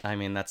 I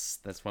mean, that's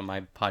what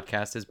my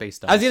podcast is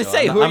based on. I was gonna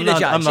say, who are you to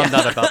judge? I'm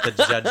not about to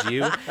judge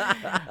you,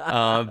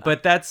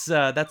 but that's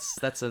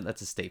a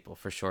staple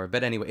for sure.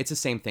 But anyway, it's the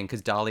same thing,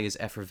 because Dolly is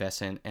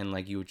effervescent, and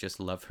like you would just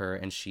love her,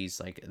 and she's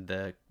like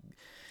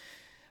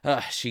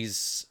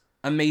she's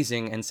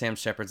amazing, and Sam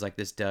Shepard's like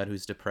this dud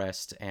who's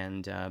depressed,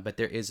 and but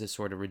there is a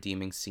sort of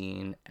redeeming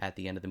scene at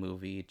the end of the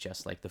movie,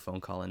 just like the phone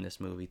call in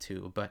this movie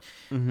too. But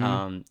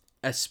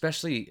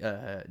especially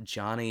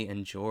Johnny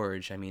and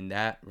George, I mean,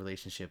 that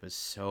relationship is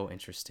so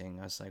interesting.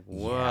 I was like,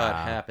 what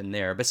happened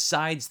there?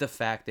 Besides the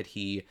fact that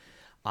he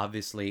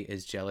obviously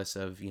is jealous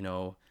of,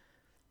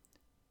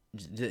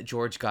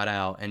 George got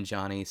out and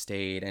Johnny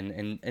stayed,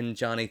 and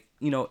Johnny,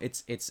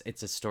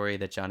 it's a story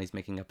that Johnny's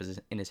making up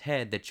in his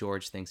head, that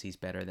George thinks he's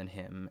better than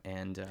him,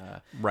 and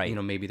right.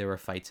 Maybe there were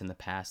fights in the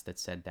past that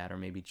said that, or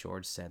maybe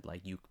George said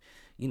like,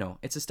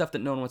 it's the stuff that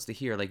no one wants to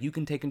hear, like, you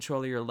can take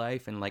control of your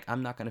life, and like,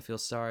 I'm not going to feel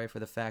sorry for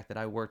the fact that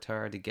I worked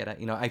hard to get it.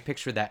 I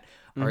picture that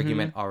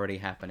argument already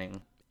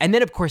happening. And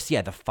then of course,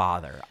 the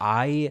father.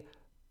 I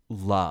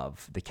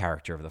love the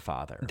character of the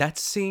father. That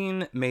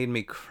scene made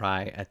me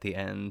cry at the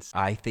end.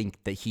 I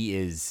think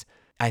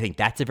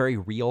that's a very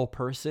real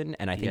person,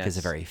 and I think is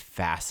a very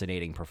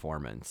fascinating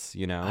performance,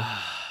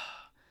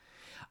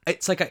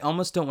 It's like I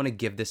almost don't want to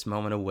give this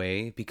moment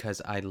away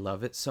because I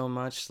love it so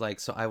much, like,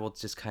 so I will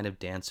just kind of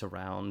dance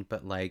around.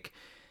 But like,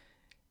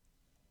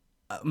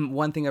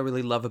 one thing I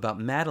really love about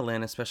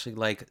Madeline, especially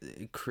like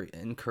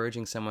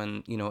encouraging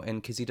someone,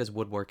 and because he does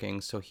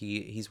woodworking, so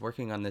he's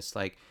working on this,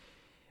 like,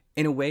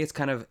 in a way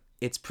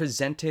it's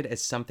presented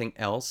as something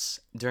else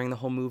during the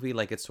whole movie,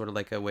 like it's sort of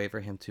like a way for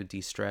him to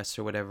de-stress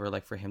or whatever,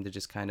 like for him to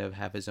just kind of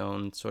have his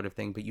own sort of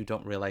thing, but you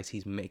don't realize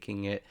he's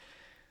making it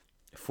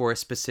for a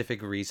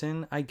specific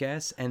reason, I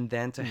guess, and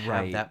then to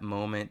have Right. that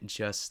moment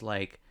just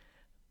like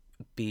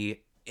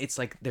it's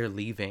like they're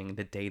leaving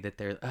the day that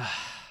they're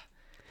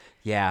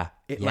Yeah.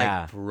 it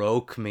yeah. like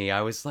broke me.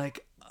 I was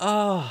like,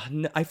 oh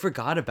no, I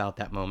forgot about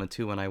that moment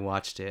too when I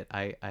watched it.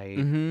 I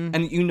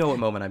and you know what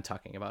moment I'm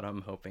talking about,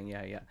 I'm hoping.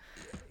 Yeah.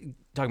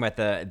 Talking about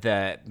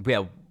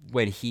the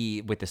when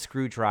he with the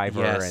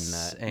screwdriver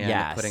Yes, and the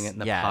and putting it in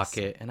the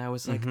pocket, and I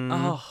was like,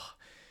 oh,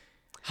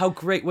 how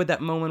great would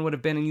that moment would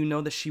have been, and you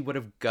know that she would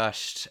have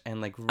gushed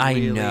and like I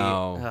really.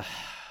 know.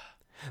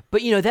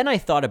 But you know, then I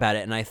thought about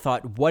it and I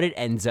thought what it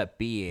ends up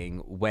being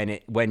when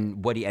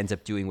what he ends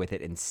up doing with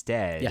it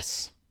instead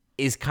Yes.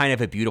 is kind of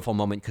a beautiful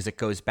moment because it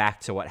goes back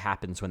to what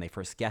happens when they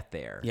first get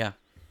there. Yeah.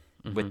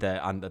 With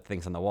the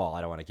things on the wall.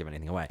 I don't want to give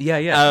anything away.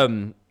 Yeah.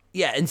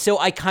 Yeah, and so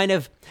I kind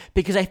of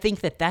because I think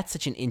that that's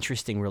such an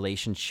interesting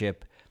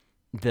relationship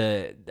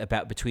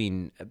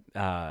between what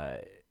I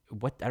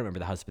don't remember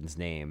the husband's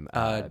name.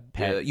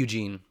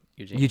 Eugene.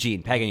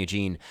 Eugene, Peg and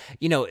Eugene.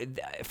 You know,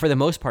 for the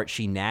most part,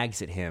 she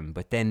nags at him,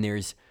 but then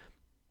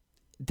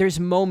there's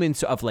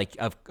moments of like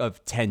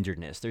of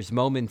tenderness. There's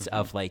moments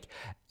of like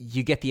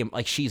you get the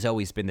like she's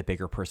always been the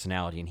bigger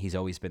personality and he's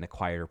always been the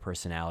quieter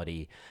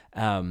personality,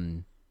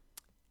 and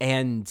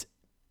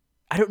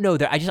I don't know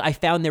that I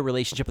found their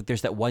relationship like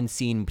there's that one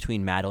scene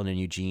between Madeline and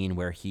Eugene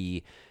where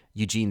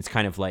Eugene's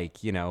kind of like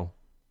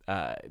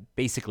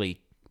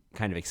basically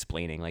kind of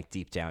explaining like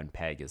deep down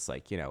Peg is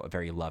like, a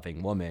very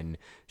loving woman.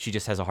 She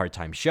just has a hard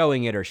time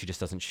showing it or she just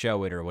doesn't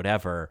show it or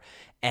whatever.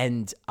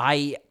 And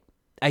I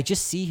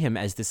just see him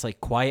as this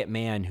like quiet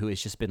man who has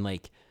just been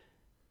like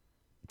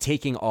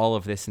taking all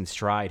of this in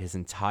stride his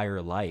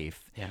entire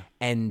life. Yeah.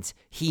 And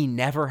he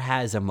never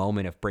has a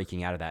moment of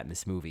breaking out of that in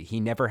this movie.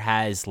 He never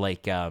has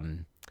like,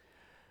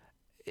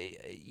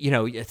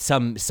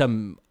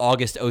 some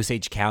August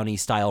Osage County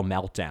style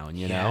meltdown,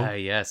 you know? Yeah,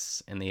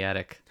 yes, in the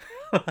attic.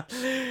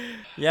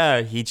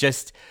 Yeah, he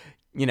just,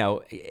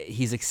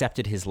 he's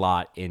accepted his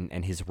lot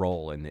and his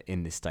role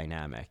in this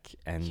dynamic.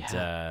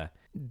 And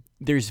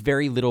there's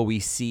very little we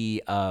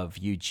see of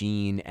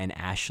Eugene and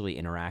Ashley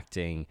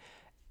interacting,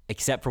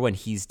 except for when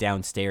he's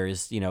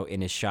downstairs,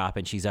 in his shop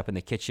and she's up in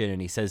the kitchen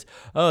and he says,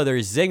 "Oh,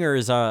 there's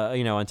zingers,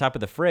 on top of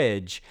the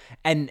fridge."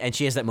 And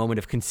she has that moment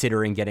of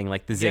considering getting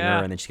like the zinger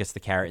Yeah. and then she gets the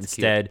carrot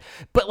instead.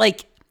 But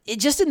like, it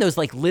just in those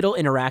like little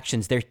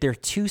interactions, they're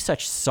two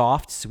such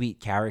soft, sweet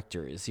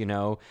characters,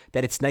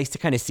 that it's nice to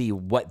kind of see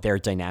what their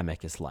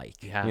dynamic is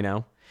like,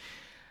 Yeah.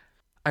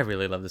 I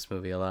really love this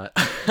movie a lot.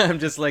 I'm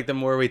just like, the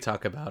more we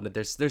talk about it,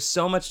 there's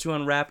so much to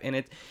unwrap,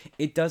 and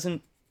it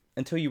doesn't,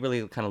 until you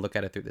really kind of look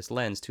at it through this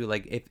lens too.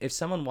 Like if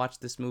someone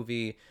watched this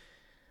movie,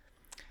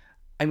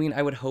 I mean,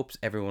 I would hope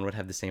everyone would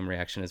have the same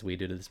reaction as we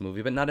do to this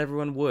movie, but not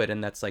everyone would,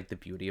 and that's like the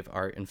beauty of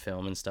art and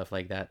film and stuff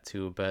like that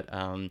too. But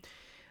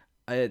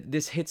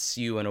this hits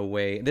you in a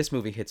way. This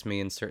movie hits me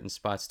in certain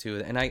spots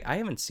too, and I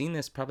haven't seen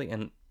this probably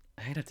in,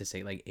 I'd have to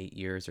say like 8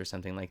 years or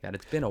something like that.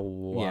 It's been a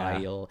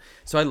while,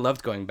 so I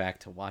loved going back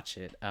to watch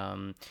it.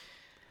 And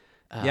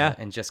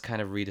just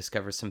kind of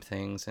rediscover some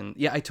things. And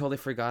I totally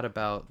forgot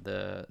about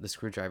the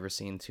screwdriver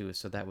scene too.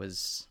 So that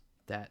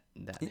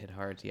hit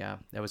hard. Yeah,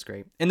 that was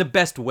great in the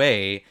best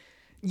way.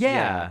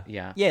 Yeah.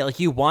 Yeah. Like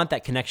you want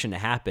that connection to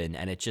happen,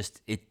 and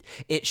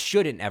it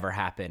shouldn't ever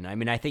happen. I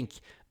mean, I think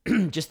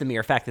just the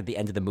mere fact at the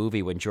end of the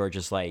movie when George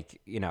is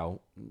like,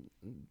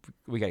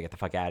 we gotta get the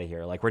fuck out of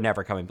here. Like we're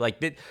never coming.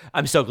 Like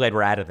I'm so glad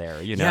we're out of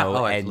there. Yeah.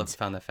 Oh, I and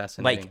found that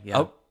fascinating.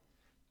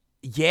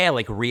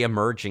 like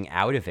reemerging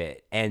out of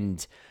it,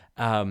 and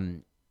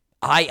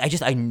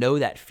I know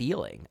that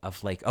feeling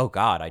of like, oh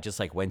God, I just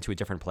like went to a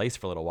different place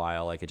for a little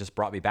while. Like it just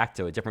brought me back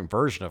to a different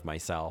version of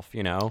myself.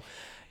 Yeah.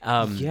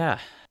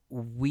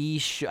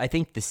 I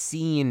think the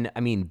scene,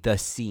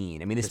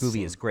 this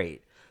movie is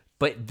great,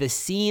 but the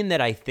scene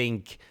that I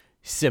think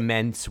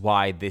cements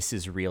why this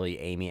is really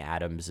Amy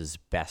Adams'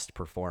 best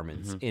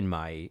performance, in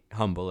my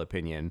humble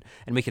opinion,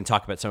 and we can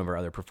talk about some of her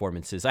other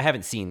performances. I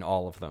haven't seen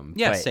all of them.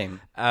 Yeah, but,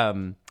 same.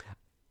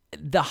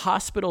 The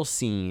hospital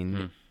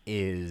scene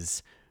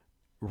is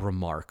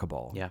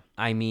remarkable. Yeah.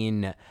 I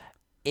mean,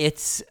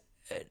 it's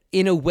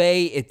in a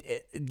way,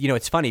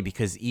 it's funny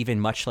because even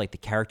much like the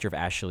character of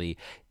Ashley,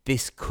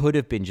 this could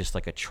have been just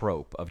like a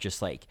trope of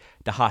just like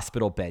the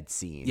hospital bed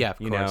scene. Yeah, of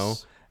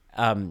course.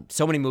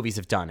 So many movies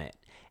have done it.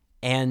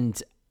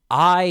 And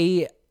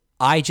I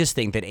just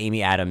think that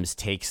Amy Adams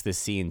takes this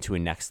scene to a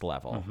next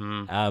level.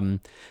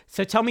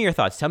 So tell me your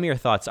thoughts. Tell me your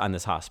thoughts on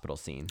this hospital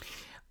scene.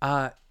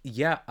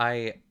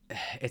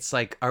 It's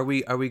like,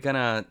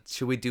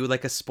 should we do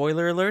like a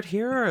spoiler alert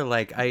here, or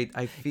like I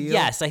feel?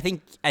 Yes, I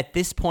think at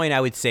this point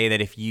I would say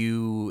that if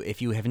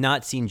you have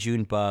not seen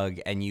Junebug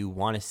and you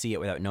want to see it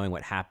without knowing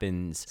what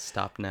happens,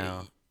 Stop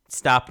now.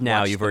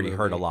 Watch You've the already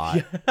heard a movie.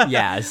 lot.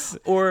 Yes.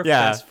 Or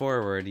fast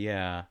forward.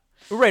 Yeah.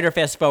 Right, or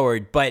fast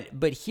forward. But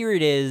here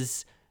it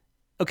is.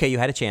 Okay, you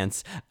had a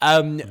chance.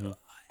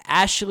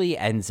 Ashley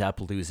ends up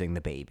losing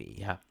the baby.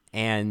 Yeah.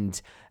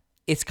 And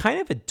it's kind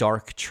of a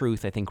dark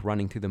truth, I think,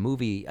 running through the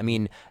movie. I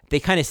mean,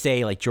 they kind of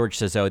say, like, George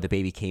says, oh, the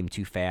baby came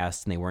too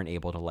fast and they weren't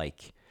able to,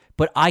 like,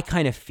 But I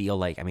kind of feel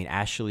like, I mean,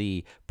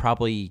 Ashley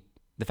probably,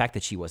 the fact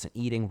that she wasn't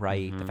eating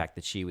right, the fact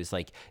that she was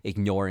like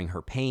ignoring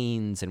her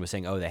pains and was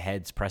saying, oh, the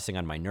head's pressing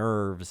on my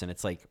nerves. And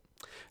it's like,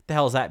 the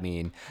hell does that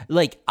mean?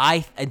 Like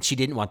and she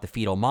didn't want the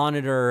fetal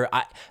monitor.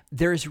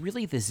 There's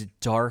really this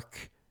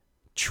dark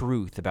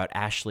truth about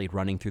Ashley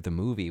running through the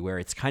movie where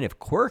it's kind of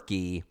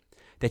quirky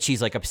that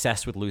she's like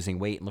obsessed with losing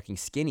weight and looking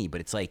skinny,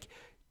 but it's like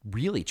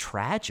really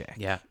tragic.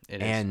 Yeah,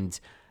 it is.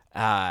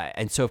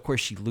 And so of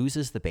course she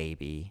loses the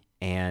baby,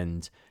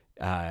 and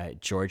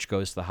George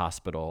goes to the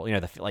hospital. You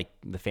know,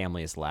 the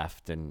family is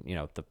left, and you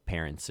know the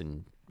parents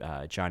and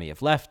Johnny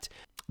have left,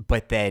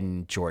 but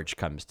then George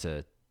comes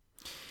to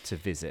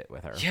visit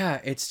with her.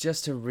 Yeah, it's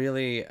just a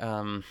really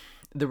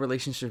the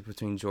relationship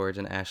between George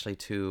and Ashley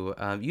too.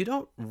 You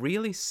don't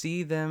really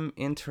see them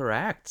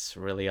interact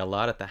really a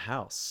lot at the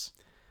house,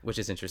 which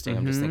is interesting.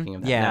 I'm just thinking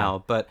of that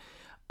now, but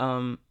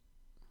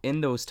in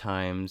those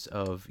times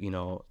of, you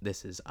know,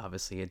 this is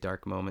obviously a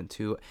dark moment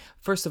too.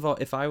 First of all,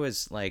 if that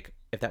was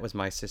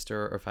my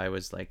sister, or if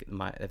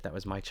that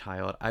was my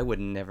child, I would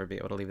never be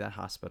able to leave that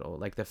hospital.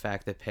 Like the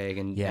fact that Peg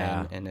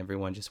and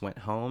everyone just went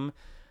home,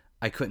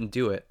 I couldn't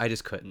do it. I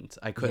just couldn't.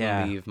 I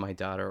couldn't leave my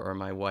daughter or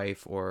my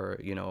wife or,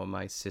 you know,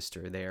 my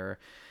sister there.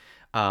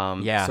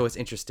 So it's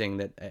interesting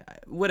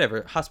that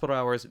whatever hospital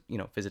hours, you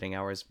know, visiting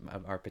hours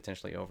are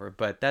potentially over,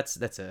 but that's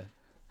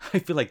I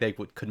feel like they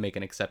could make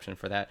an exception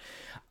for that.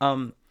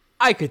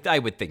 I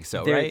would think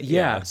so, right?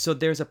 Yeah. So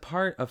there's a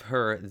part of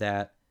her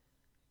that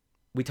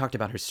we talked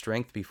about her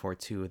strength before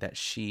too, that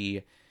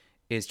she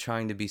is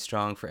trying to be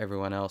strong for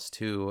everyone else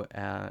too.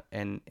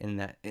 And in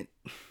that,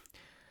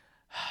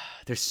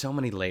 there's so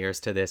many layers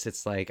to this.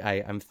 It's like,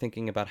 I'm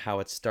thinking about how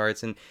it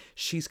starts, and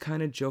she's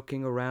kind of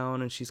joking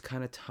around and she's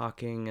kind of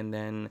talking, and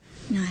then...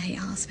 You know, I hate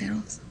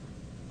hospitals.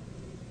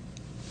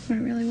 But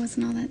it really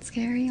wasn't all that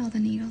scary. All the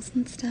needles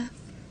and stuff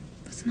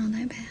wasn't all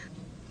that bad.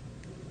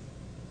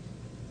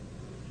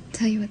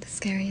 Tell you what the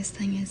scariest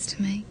thing is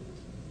to me.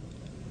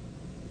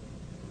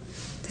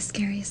 The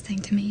scariest thing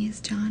to me is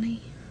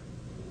Johnny.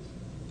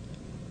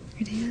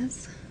 It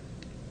is.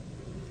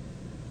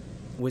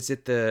 Was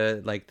it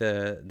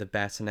the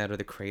bassinet or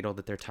the cradle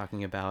that they're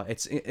talking about?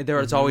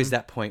 There's always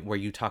that point where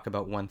you talk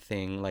about one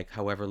thing, like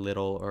however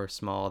little or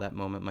small that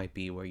moment might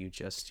be, where you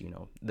just, you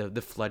know,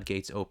 the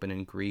floodgates open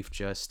and grief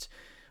just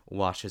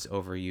washes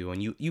over you,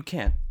 and you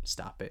can't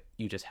stop it.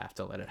 You just have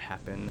to let it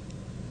happen.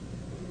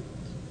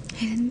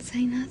 He didn't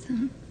say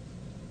nothing.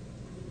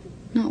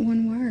 Not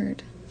one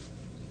word.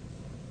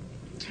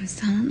 I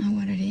don't know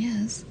what it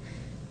is.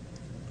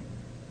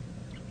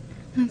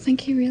 I don't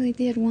think he really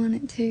did want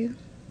it to.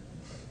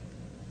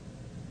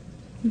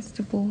 It's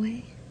the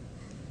boy.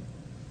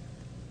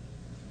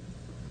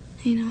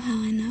 You know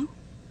how I know?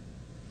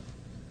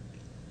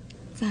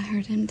 'Cause I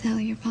heard him tell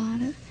your pa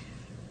to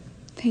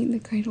paint the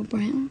cradle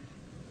brown.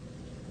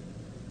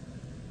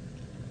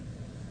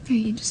 Or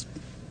you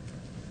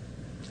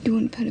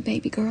wouldn't put a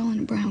baby girl in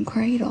a brown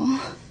cradle.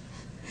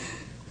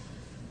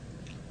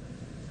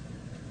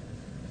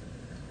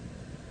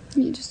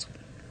 You just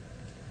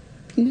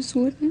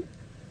wouldn't.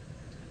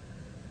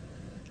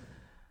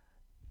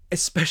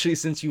 Especially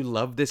since you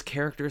love this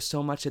character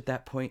so much at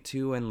that point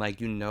too, and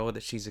like, you know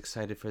that she's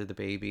excited for the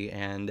baby,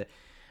 and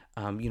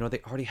you know, they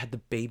already had the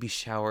baby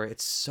shower.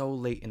 It's so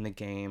late in the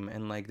game,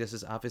 and like, this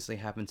has obviously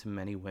happened to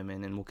many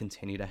women and will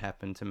continue to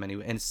happen to many,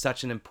 and it's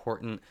such an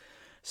important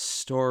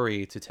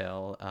story to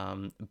tell.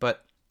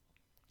 But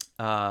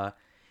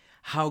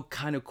how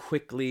kind of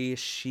quickly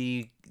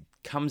she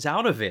comes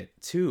out of it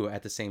too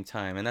at the same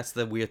time, and that's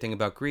the weird thing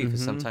about grief,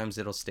 is sometimes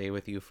it'll stay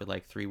with you for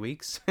like 3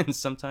 weeks, and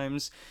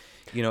sometimes,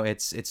 you know,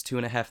 it's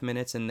 2.5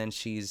 minutes, and then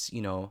she's,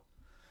 you know,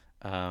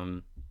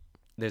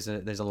 there's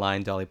a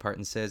line Dolly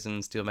Parton says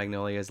in Steel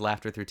Magnolias,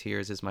 laughter through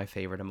tears is my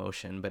favorite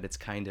emotion, but that's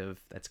kind of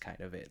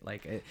it.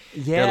 Like,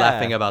 they're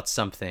laughing about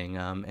something,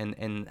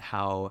 and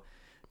how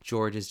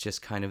George is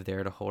just kind of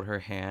there to hold her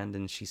hand,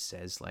 and she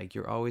says, like,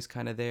 you're always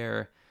kind of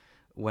there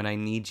when I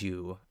need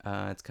you.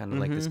 It's kind of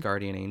like this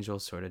guardian angel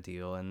sort of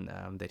deal, and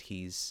that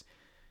he's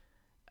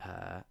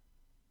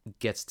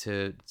gets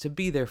to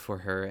be there for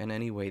her in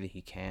any way that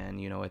he can.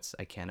 You know,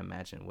 I can't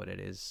imagine what it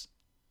is,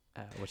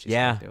 what she's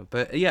going through.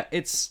 But yeah,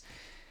 it's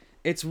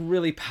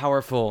really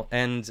powerful,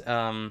 and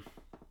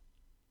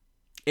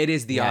it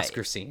is the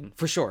Oscar scene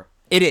for sure.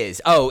 It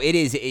is. Oh, it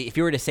is. If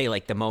you were to say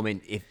like the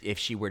moment, if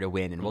she were to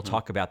win, and we'll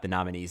talk about the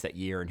nominees that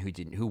year and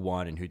who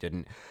won and who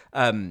didn't.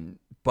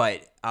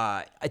 But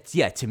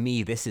to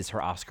me, this is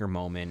her Oscar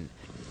moment.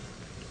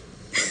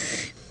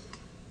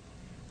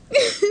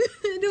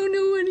 I don't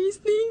know what he's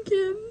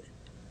thinking.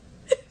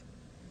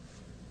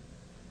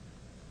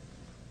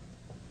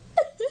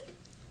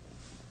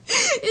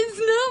 It's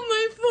not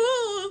my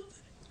fault.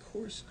 Of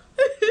course not.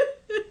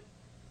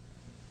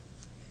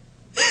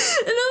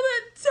 And all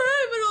that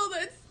time and all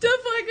that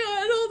stuff I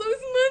got, all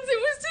those months, it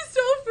was just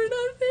all for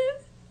nothing.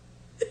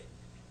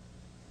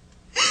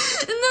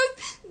 And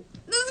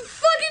those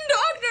fucking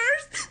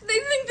doctors, they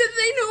think that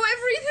they know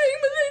everything,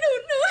 but they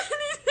don't know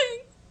anything.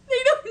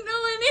 They don't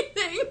know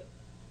anything.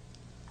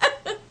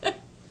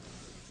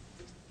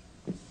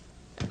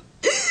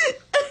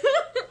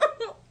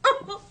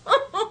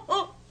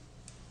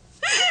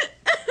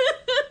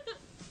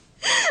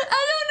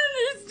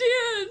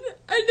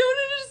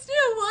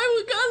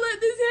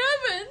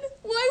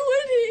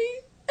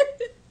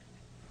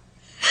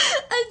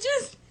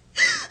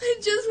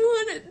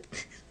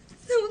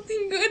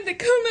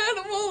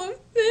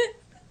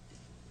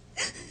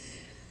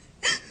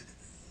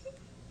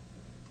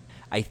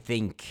 I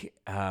think,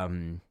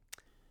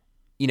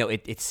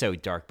 it's so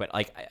dark, but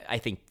like, I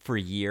think for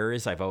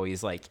years I've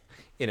always like,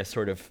 in a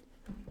sort of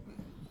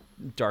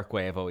dark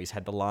way, I've always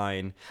had the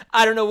line,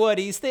 I don't know what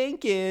he's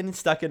thinking,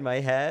 stuck in my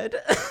head.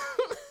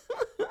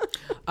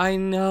 I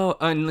know.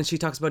 And then she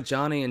talks about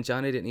Johnny, and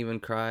Johnny didn't even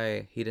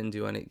cry. He didn't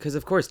do any, because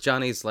of course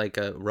Johnny's like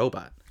a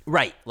robot.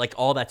 Right. Like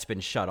all that's been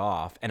shut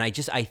off. And I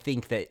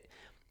think that,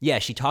 yeah,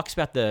 she talks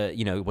about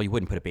you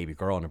wouldn't put a baby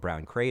girl in a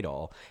brown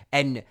cradle.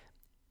 And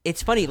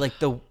it's funny, like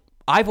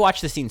I've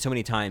watched the scene so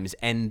many times,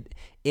 and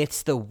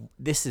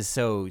this is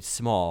so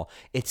small.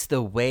 It's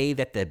the way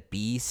that the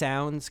B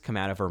sounds come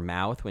out of her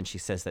mouth when she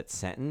says that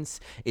sentence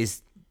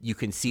is, you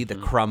can see the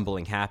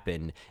crumbling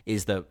happen,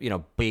 is the,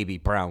 baby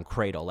brown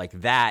cradle. Like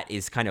that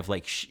is kind of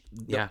like,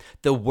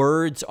 the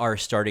words are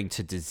starting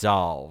to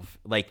dissolve.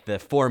 Like the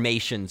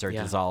formations are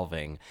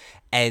dissolving.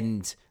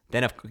 And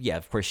then,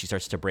 of course, she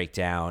starts to break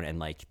down and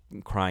like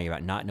crying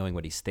about not knowing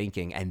what he's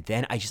thinking. And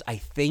then I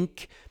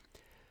think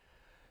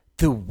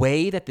the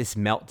way that this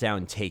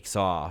meltdown takes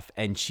off,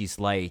 and she's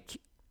like,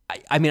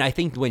 I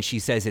think when she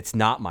says it's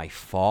not my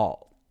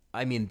fault,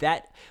 like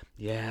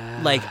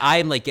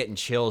I'm like getting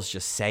chills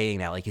just saying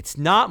that, like it's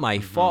not my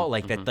fault,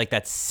 like that, like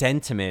that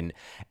sentiment.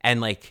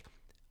 And like,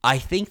 I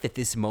think that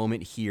this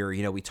moment here,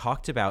 we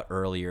talked about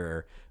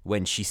earlier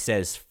when she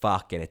says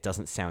fuck and it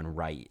doesn't sound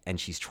right and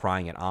she's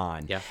trying it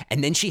on. Yeah.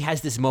 And then she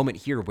has this moment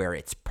here where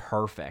it's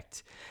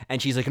perfect.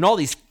 And she's like, and all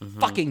these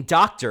fucking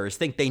doctors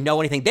think they know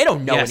anything. They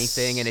don't know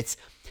anything. And it's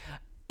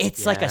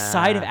like a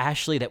side of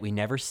Ashley that we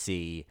never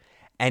see.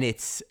 And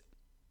it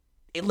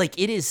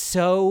is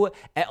so,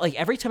 like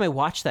every time I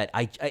watch that,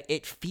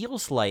 it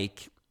feels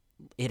like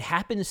it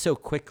happens so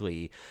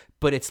quickly,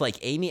 but it's like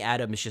Amy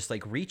Adams just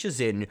like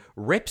reaches in,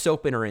 rips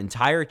open her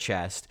entire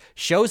chest,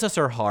 shows us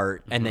her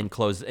heart, and then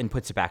closes and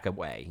puts it back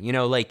away.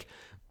 Like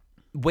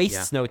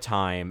wastes no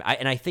time.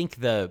 And I think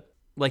the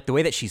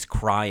way that she's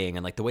crying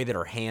and like the way that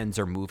her hands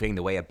are moving,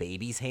 the way a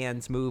baby's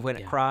hands move when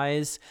it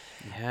cries.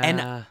 Yeah.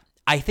 And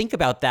I think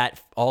about that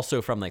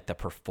also from like the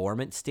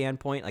performance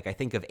standpoint. Like I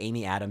think of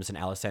Amy Adams and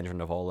Alessandro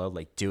Nivola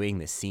like doing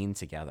this scene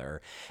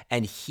together,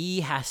 and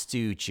he has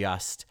to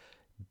just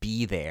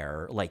be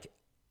there like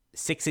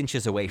 6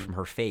 inches away from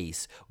her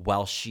face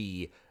while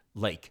she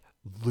like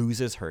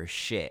loses her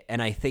shit.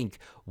 And I think,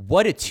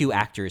 what do two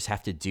actors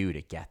have to do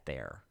to get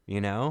there?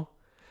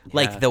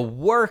 Like the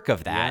work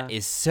of that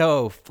is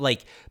so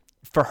like,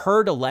 for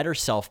her to let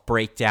herself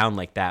break down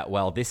like that.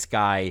 Well, this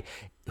guy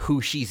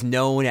who she's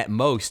known at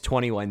most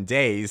 21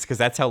 days, because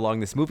that's how long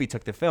this movie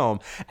took to film,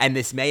 and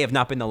this may have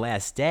not been the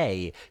last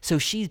day. So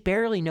she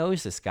barely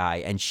knows this guy,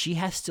 and she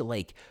has to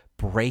like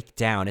break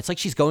down. It's like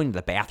she's going to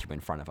the bathroom in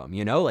front of him,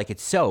 like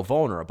it's so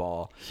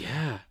vulnerable.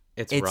 Yeah,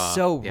 it's raw.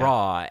 So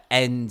raw.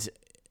 And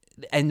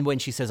when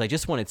she says, I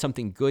just wanted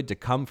something good to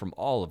come from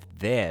all of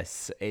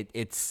this,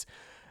 it's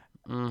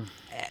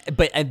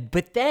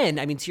but then,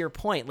 to your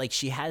point, like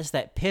she has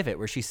that pivot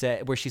where she's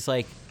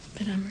like,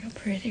 but I'm real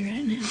pretty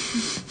right now.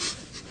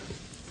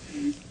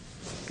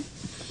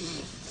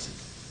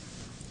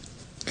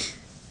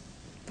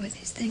 Boy,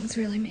 these things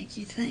really make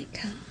you think,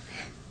 huh?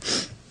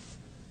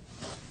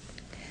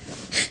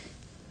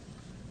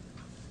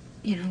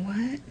 You know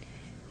what?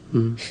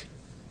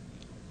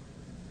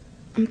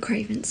 I'm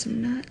craving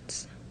some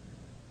nuts.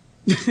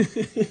 Well,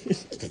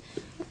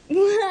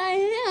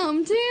 I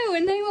am too,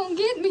 and they won't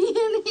get me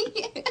any.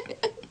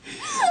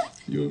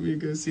 You want me to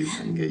go see if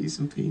I can get you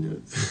some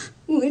peanuts?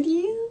 Would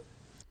you?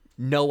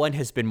 No one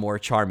has been more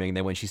charming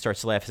than when she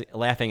starts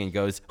laughing and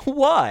goes,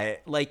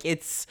 what? Like,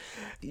 it's...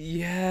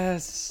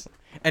 Yes.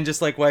 And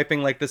just like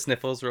wiping like the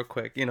sniffles real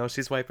quick.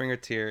 She's wiping her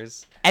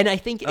tears. And I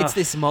think it's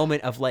this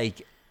moment of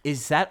like, would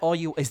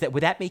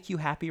that make you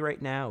happy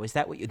right now? Is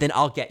that what then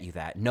I'll get you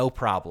that. No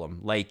problem.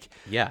 Like,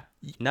 yeah.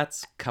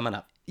 Nuts coming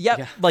up. Yep.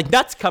 Yeah. Like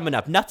nuts coming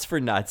up. Nuts for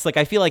nuts. Like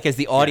I feel like as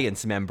the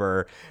audience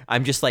member,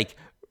 I'm just like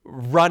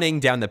running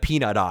down the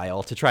peanut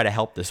aisle to try to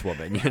help this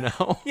woman,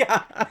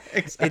 Yeah.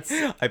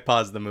 Exactly. I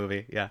paused the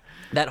movie. Yeah.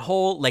 That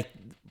whole like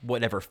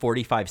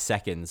 45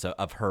 seconds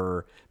of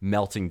her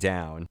melting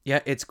down. Yeah,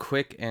 it's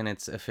quick and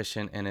it's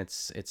efficient and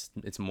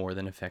it's more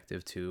than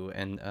effective too.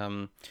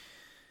 And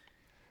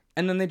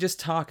then they just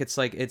talk. It's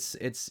like it's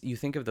you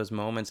think of those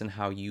moments and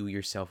how you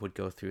yourself would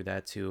go through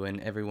that too,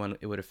 and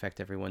it would affect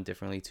everyone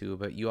differently too.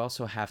 But you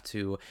also have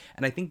to,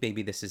 and I think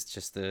maybe this is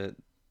just the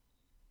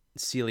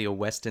Celia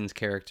Weston's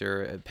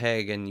character,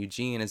 Peg, and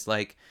Eugene is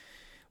like,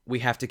 we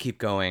have to keep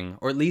going,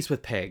 or at least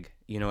with Peg,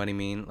 you know what I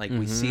mean? Like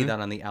we see that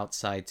on the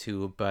outside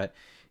too, but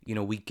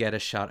we get a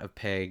shot of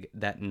Peg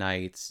that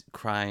night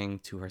crying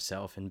to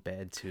herself in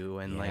bed too,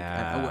 and like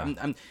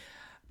I'm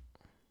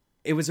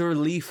it was a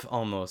relief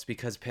almost,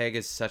 because Peg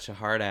is such a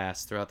hard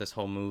ass throughout this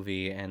whole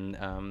movie,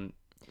 and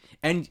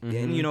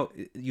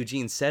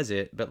Eugene says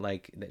it, but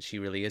like that she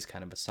really is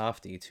kind of a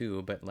softie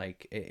too, but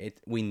like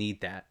we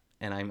need that,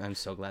 and I'm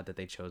so glad that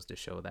they chose to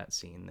show that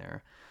scene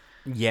there.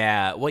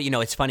 Yeah, well,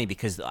 it's funny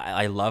because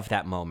I love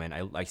that moment.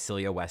 I like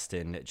Celia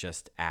Weston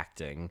just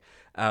acting.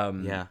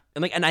 Yeah.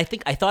 And I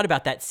think I thought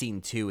about that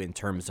scene too in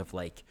terms of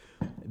like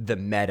the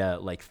meta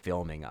like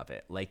filming of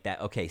it, like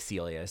that. Okay,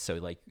 Celia, so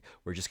like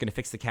we're just gonna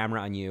fix the camera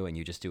on you, and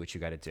you just do what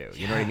you got to do.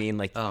 You know what I mean?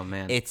 Like, Oh,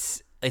 man.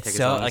 it's Take as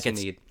so long like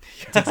as you it's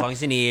need. take as long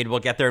as you need. We'll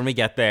get there when we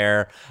get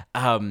there.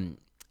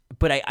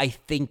 But I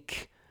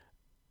think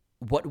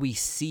what we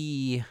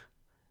see.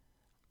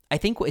 I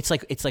think it's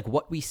like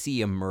what we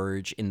see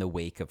emerge in the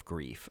wake of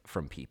grief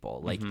from people.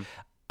 Like,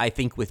 I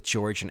think with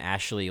George and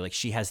Ashley, like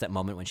she has that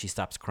moment when she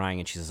stops crying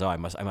and she says, "Oh, I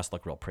must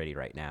look real pretty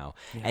right now."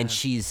 Yeah. And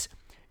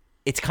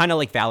it's kind of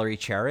like Valerie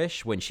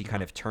Cherish when she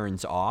kind of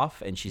turns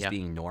off and she's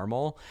being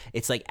normal.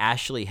 It's like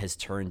Ashley has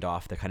turned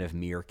off the kind of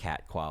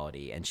meerkat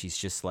quality and she's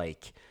just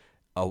like,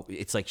 oh,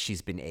 it's like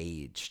she's been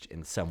aged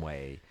in some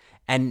way.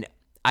 And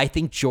I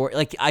think George,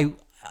 like I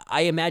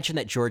imagine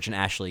that George and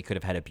Ashley could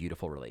have had a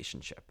beautiful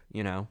relationship,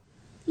 you know?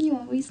 You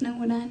always know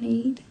what I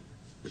need.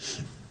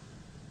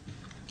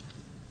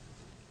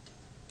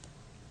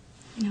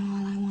 You know,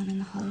 all I want in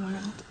the whole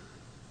world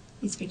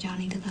is for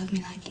Johnny to love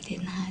me like he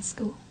did in high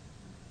school.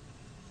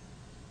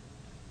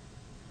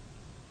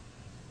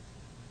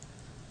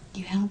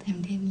 You held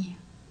him, didn't you?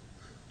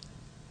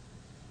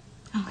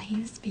 Oh, he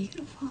was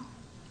beautiful.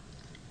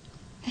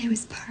 He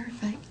was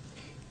perfect.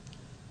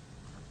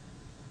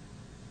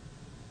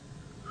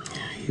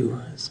 Yeah, he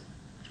was.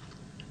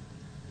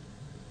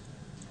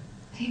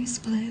 He was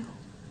blue.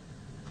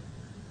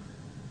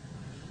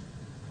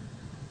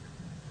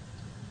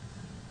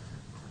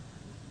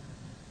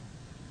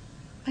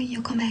 But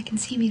you'll come back and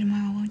see me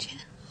tomorrow, won't you?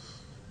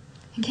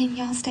 And can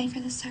y'all stay for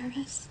the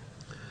service?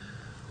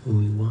 Well,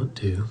 we want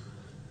to,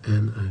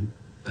 and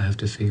I have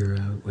to figure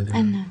out whether...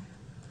 I know.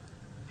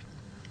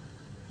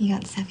 You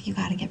got stuff you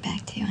gotta get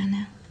back to, I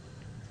know.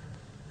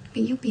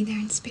 But you'll be there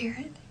in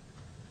spirit.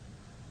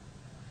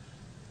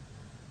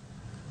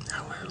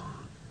 I will.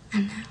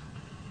 I know.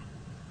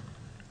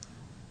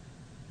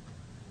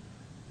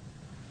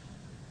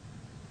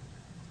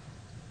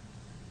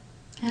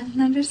 I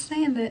don't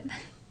understand it.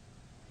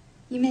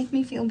 You make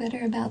me feel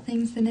better about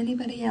things than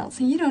anybody else,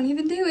 and you don't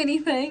even do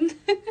anything.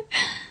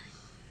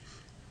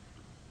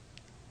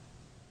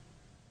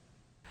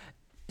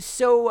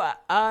 So,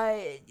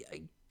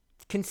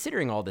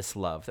 considering all this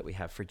love that we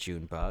have for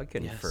Junebug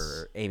and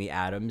for Amy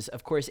Adams,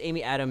 of course,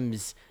 Amy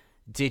Adams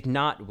did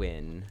not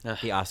win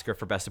the Oscar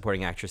for Best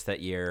Supporting Actress that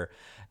year.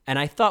 And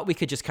I thought we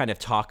could just kind of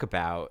talk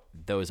about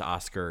those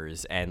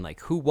Oscars and like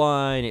who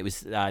won. It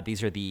was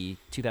these are the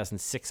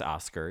 2006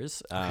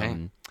 Oscars.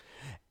 Okay.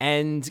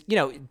 And,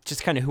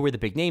 just kind of who were the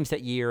big names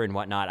that year and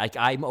whatnot.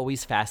 I'm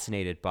always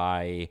fascinated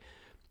by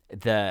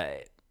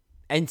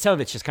and some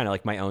of it's just kind of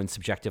like my own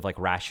subjective like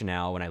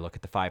rationale when I look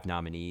at the 5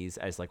 nominees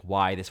as like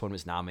why this one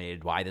was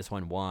nominated, why this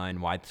one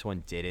won, why this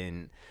one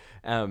didn't.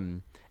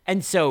 And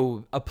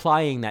so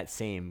applying that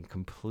same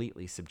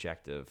completely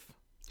subjective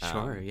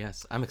Sure,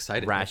 yes. I'm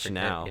excited.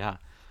 rationale. Yeah.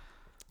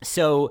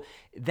 So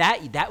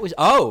that was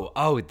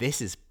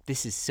this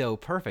is so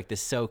perfect.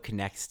 This so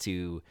connects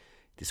to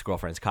this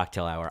Girlfriend's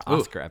Cocktail Hour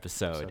Oscar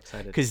episode. so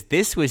excited. Because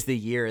this was the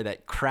year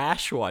that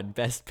Crash won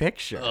Best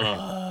Picture.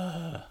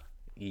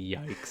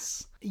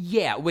 Yikes.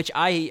 Yeah, which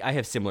I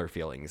have similar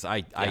feelings.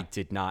 I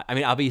did not. I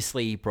mean,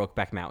 obviously,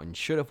 Brokeback Mountain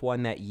should have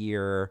won that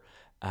year,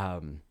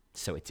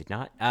 so it did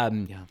not.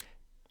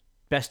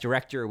 Best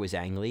Director was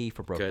Ang Lee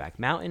for Brokeback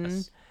Mountain.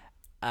 Yes.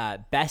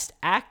 Best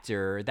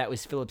Actor, that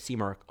was Philip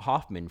Seymour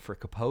Hoffman for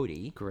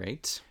Capote.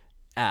 Great.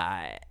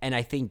 And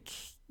I think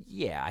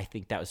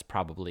that was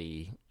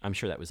probably, I'm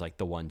sure that was like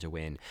the one to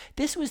win.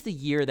 This was the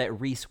year that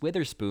Reese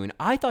Witherspoon,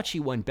 I thought she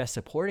won Best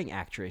Supporting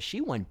Actress.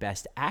 She won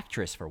Best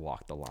Actress for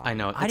Walk the Line. I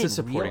know. I It's a didn't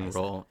supporting realize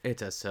role.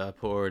 It's a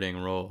supporting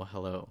role.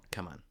 Hello.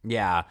 Come on.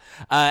 Yeah.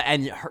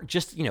 And her,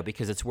 just,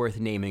 because it's worth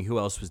naming who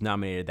else was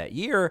nominated that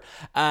year,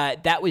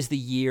 that was the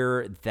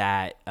year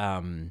that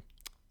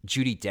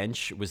Judi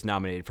Dench was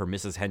nominated for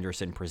Mrs.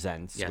 Henderson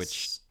Presents, Yes.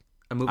 which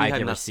a movie I've I've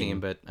never not seen, seen.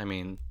 but I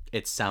mean,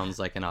 it sounds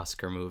like an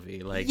Oscar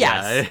movie. Like,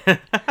 Yes. yeah.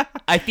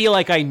 I feel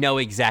like I know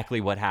exactly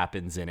what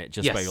happens in it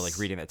just by Yes. like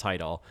reading the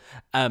title.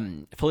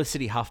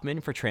 Felicity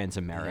Huffman for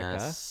Transamerica,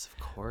 Yes, of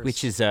course.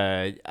 which is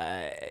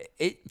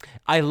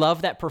I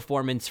love that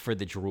performance for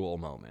the drool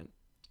moment.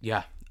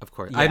 Yeah, of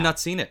course. Yeah. I've not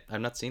seen it.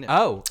 I've not seen it.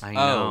 Oh, I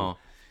know.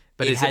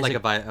 But It is it has like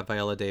a- a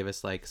Viola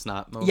Davis like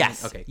snot moment?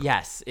 Yes. Okay. Cool.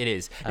 Yes, it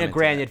is. Now, into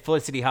granted,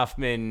 Felicity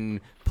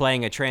Huffman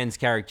playing a trans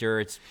character,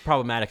 it's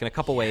problematic in a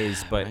couple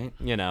ways, but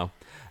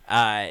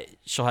right.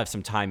 she'll have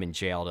some time in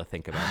jail to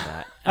think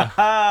about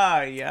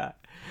that. Yeah.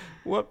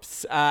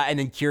 Whoops. And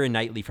then Keira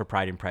Knightley for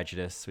Pride and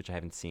Prejudice, which I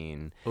haven't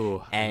seen.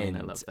 Oh, and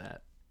I love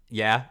that.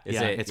 Yeah, is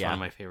yeah, it? it's one of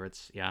my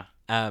favorites. Yeah.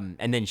 And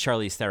then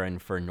Charlize Theron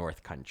for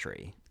North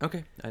Country.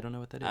 Okay, I don't know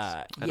what that is.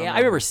 I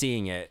remember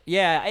seeing it.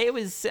 Yeah, it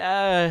was.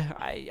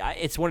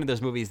 It's one of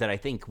those movies that I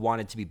think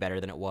wanted to be better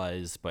than it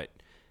was, but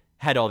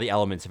had all the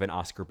elements of an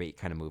Oscar bait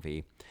kind of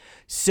movie.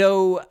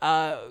 So,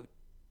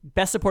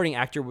 Best Supporting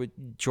Actor,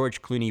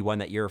 George Clooney won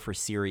that year for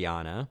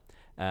Syriana,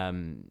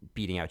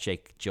 beating out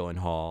Jake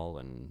Gyllenhaal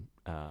and.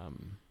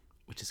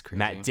 which is crazy.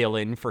 Matt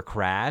Dillon for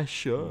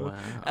Crash. Wow.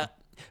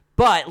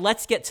 But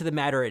let's get to the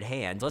matter at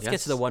hand. Let's get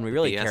to the one we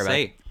really care about.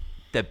 BSA.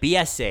 The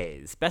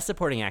BSAs, Best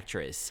Supporting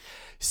Actress.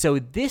 So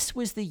this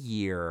was the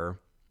year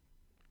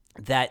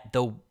that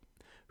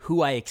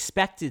who I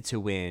expected to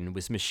win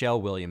was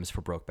Michelle Williams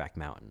for Brokeback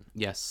Mountain.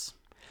 Yes.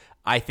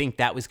 I think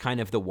that was kind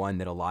of the one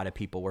that a lot of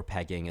people were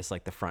pegging as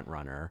like the front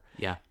runner.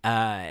 Yeah.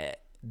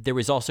 There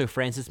was also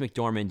Frances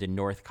McDormand in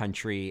North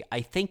Country,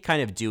 I think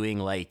kind of doing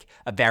like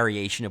a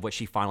variation of what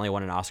she finally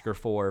won an Oscar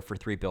for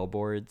Three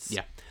Billboards.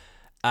 Yeah.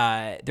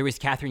 There was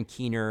Catherine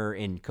Keener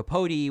in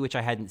Capote, which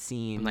I hadn't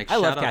seen. Like, I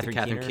love shout out to Catherine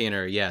Catherine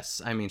Keener. Yes.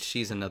 I mean,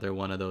 she's another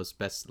one of those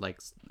best, like,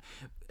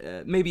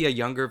 maybe a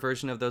younger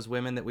version of those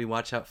women that we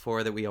watch out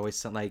for that we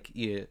always like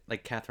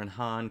Catherine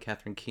Hahn,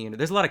 Catherine Keener.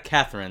 There's a lot of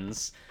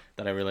Catherines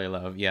that I really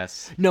love.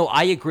 Yes. No,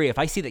 I agree. If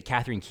I see that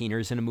Catherine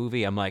Keener's in a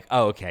movie, I'm like,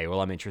 oh, okay,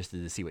 well, I'm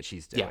interested to see what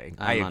she's doing.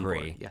 Yeah, I I'm on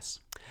agree. board.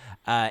 Yes.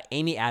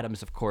 Amy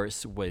Adams, of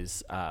course,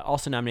 was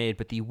also nominated,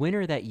 but the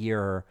winner that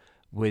year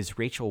was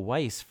Rachel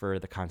Weisz for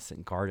The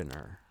Constant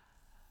Gardener.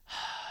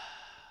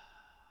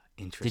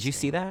 Interesting. Did you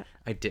see that?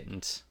 I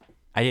didn't.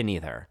 I didn't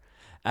either.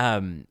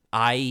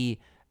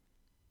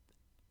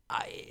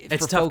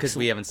 It's tough because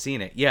we haven't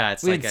seen it. Yeah,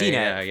 it's We like haven't seen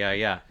it.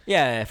 Yeah.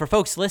 Yeah, for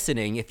folks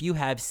listening, if you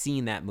have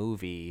seen that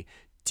movie,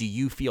 do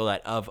you feel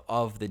that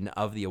of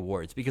the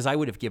awards? Because I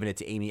would have given it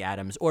to Amy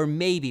Adams or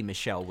maybe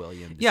Michelle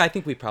Williams. Yeah, I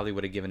think we probably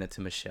would have given it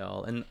to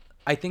Michelle. And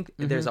I think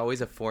there's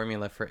always a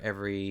formula for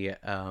every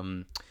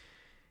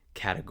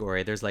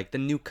category. There's like the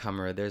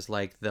newcomer. There's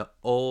like the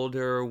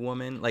older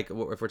woman. Like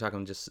if we're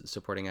talking just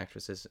supporting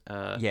actresses.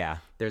 Yeah.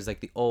 There's like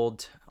the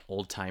old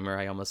timer.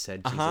 I almost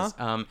said Jesus.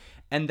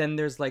 And then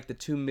there's like the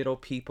two middle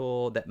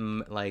people that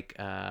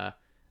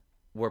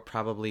will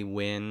probably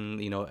win,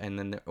 you know, and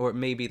then or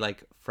maybe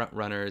like front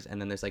runners,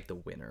 and then there's like the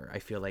winner. I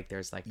feel like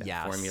there's like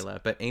that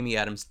formula. But Amy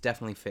Adams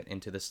definitely fit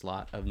into the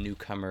slot of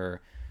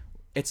newcomer.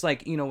 It's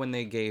like, you know, when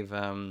they gave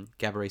Gabourey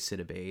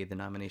Sidibe the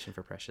nomination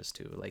for Precious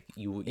too. Like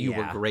you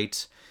were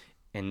great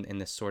in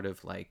this sort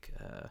of like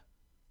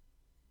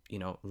you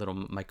know, little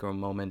micro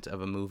moment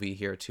of a movie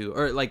here too.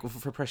 Or like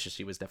for Precious,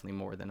 she was definitely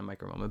more than a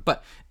micro moment.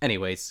 But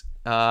anyways,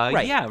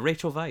 Right. yeah,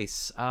 Rachel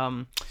Weisz.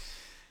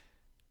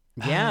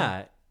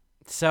 Yeah.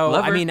 So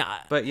love her, I mean,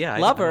 but yeah,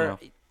 love I don't her. know.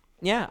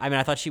 Yeah, I mean,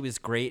 I thought she was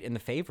great in The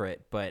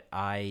Favorite, but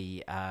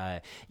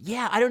I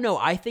don't know.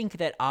 I think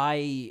that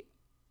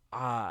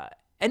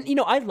and you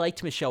know, I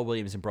liked Michelle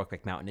Williams in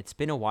Brokeback Mountain. It's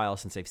been a while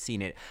since I've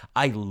seen it.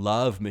 I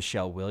love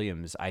Michelle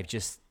Williams.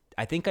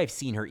 I think I've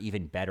seen her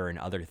even better in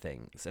other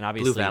things. And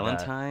obviously Blue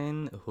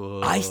Valentine.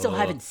 I still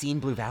haven't seen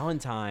Blue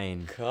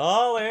Valentine.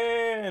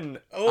 Colin.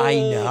 Oh, I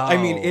know. I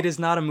mean, it is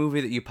not a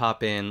movie that you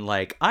pop in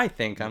like, I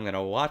think I'm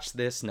gonna watch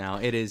this now.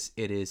 It is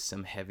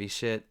some heavy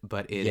shit,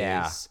 but it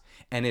is,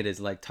 and it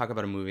is like, talk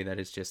about a movie that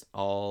is just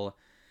all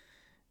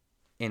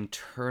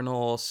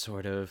internal,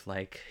 sort of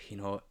like, you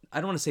know, I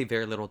don't want to say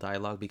very little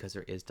dialogue because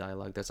there is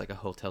dialogue. There's like a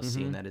hotel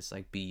scene that is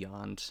like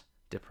beyond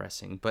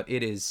depressing, but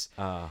it is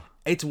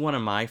it's one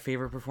of my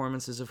favorite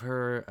performances of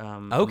her,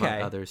 among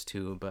others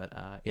too, but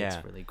it's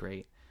really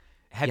great.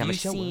 Have you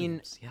Michelle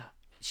seen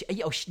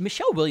Williams,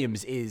 Michelle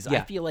Williams is, I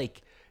Yeah. feel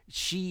like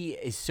she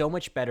is so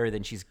much better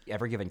than she's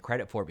ever given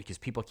credit for, because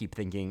people keep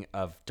thinking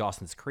of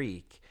Dawson's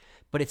Creek,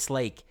 but it's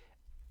like,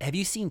 have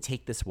you seen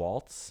Take This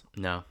Waltz?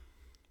 No,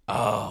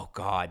 Oh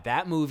God,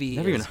 that movie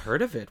never is even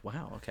heard of it.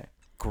 Wow. Okay.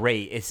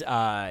 great. It's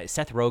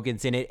Seth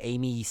Rogen's in it,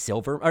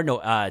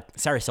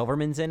 Sarah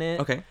Silverman's in it.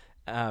 Okay.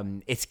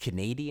 It's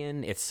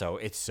Canadian. It's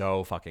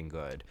so fucking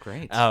good.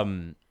 Great.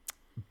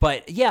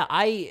 But yeah,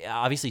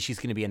 obviously she's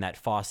going to be in that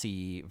Fosse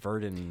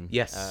Verdon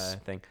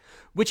thing,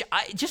 which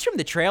I just from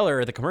the trailer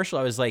or the commercial,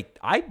 I was like,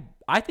 I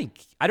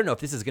think, I don't know if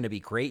this is going to be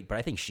great, but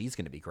I think she's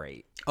going to be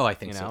great. Oh, I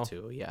think you so know?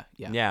 too. Yeah.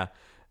 Yeah.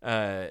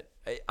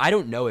 I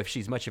don't know if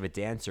she's much of a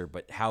dancer,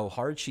 but how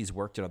hard she's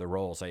worked in other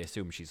roles, I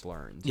assume she's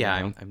learned. Yeah,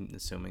 you know? I'm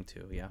assuming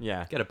too. Yeah.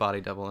 Yeah. Get a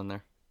body double in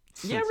there.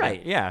 Yeah,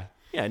 right. Yeah.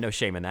 Yeah, no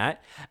shame in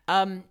that.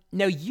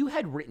 Now, you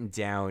had written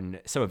down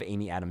some of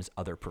Amy Adams'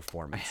 other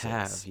performances. I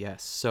have,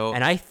 yes. So,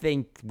 And I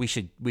think we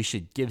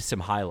should give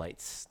some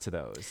highlights to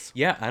those.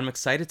 yeah, I'm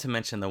excited to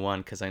mention the one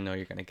because I know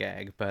you're gonna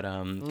gag, but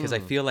because I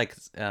feel like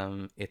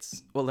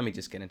it's, well, let me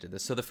just get into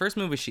this. So the first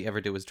movie she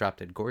ever did was Drop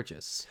Dead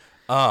Gorgeous.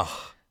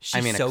 Oh,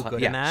 she's so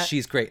good in that.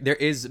 She's great. There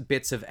is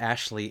bits of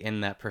Ashley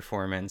in that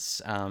performance,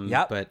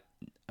 but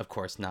of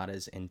course not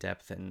as in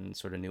depth and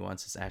sort of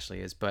nuanced as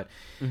Ashley is. But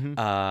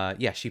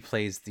yeah, she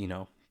plays, you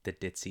know, the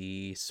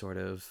ditzy sort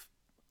of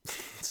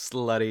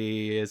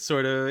slutty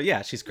sort of,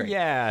 yeah, she's great.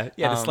 Yeah,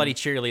 the slutty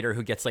cheerleader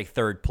who gets like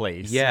third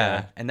place.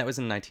 Yeah, and that was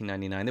in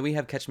 1999. Then we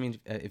have Catch Me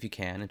If You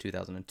Can in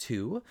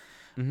 2002.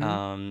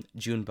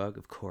 Junebug,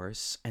 of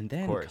course, and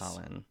then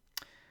Colin,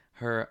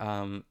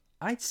 her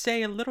I'd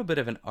say a little bit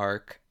of an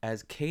arc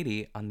as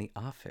Katie on The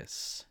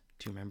Office.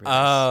 Do you remember this?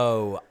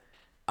 Oh,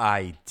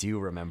 I do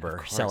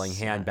remember selling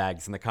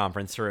handbags in the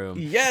conference room.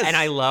 Yes. And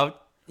I loved,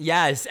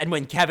 yes. And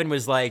when Kevin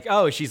was like,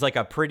 oh, she's like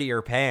a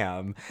prettier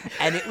Pam.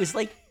 And it was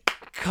like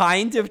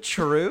kind of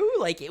true.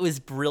 Like it was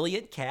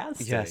brilliant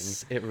casting.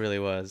 Yes, it really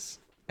was.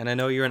 And I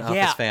know you're an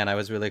Yeah. Office fan. I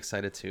was really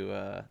excited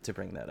to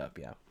bring that up.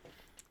 Yeah.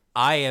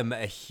 I am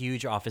a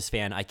huge Office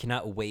fan. I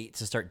cannot wait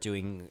to start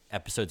doing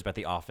episodes about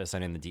The Office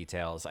and In the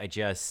Details. I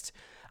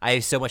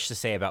have so much to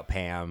say about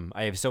Pam.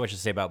 I have so much to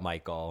say about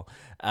Michael.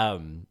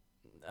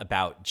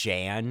 About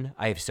Jan.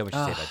 I have so much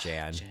to say about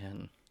Jan.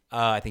 Jan.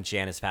 I think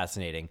Jan is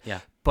fascinating. Yeah.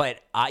 But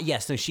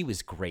yes, no, she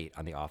was great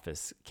on The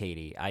Office,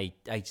 Katie. I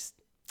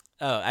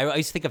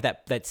always think of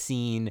that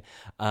scene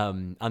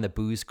on the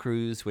booze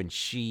cruise when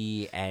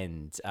she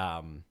and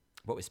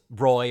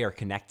Roy are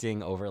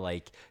connecting over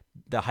like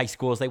the high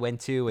schools they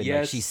went to, and like,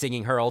 Yes. she's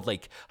singing her old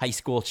like high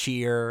school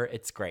cheer.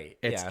 It's great.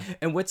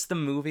 And what's the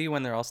movie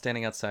when they're all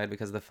standing outside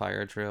because of the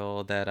fire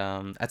drill?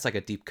 That's like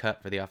a deep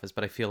cut for The Office,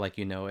 but I feel like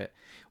you know it.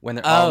 When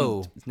they're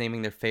all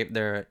naming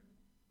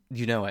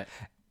you know it.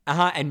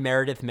 And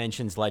Meredith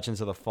mentions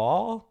Legends of the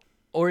Fall,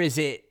 or is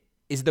it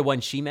the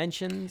one she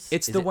mentions?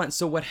 It's the one.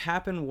 So what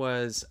happened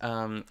was,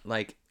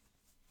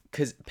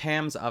 because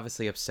Pam's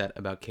obviously upset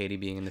about Katie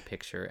being in the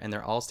picture, and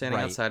they're all standing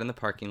Right. outside in the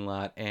parking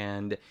lot,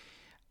 and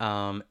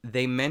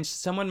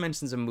someone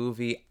mentions a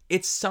movie.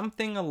 It's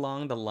something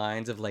along the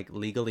lines of like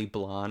Legally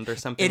Blonde or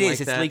something. It like is.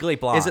 that. It's Legally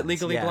Blonde. Is it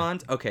Legally Yeah.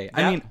 Blonde? Okay. Yep.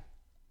 I mean,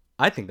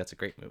 I think that's a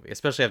great movie,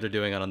 especially after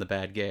doing it on The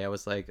Bad Gay. I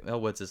was like, Elle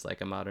Woods is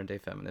like a modern day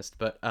feminist,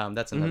 but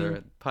that's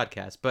another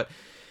podcast. But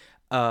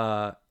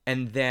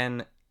and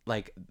then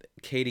like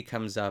Katie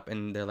comes up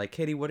and they're like,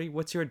 Katie,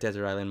 what's your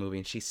desert island movie?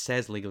 And she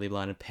says Legally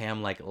Blonde, and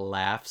Pam like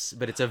laughs,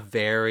 but it's a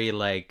very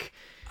like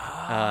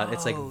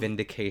it's like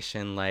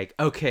vindication, like,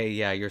 okay,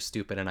 yeah, you're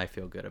stupid and I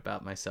feel good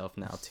about myself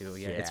now too.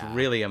 Yeah. It's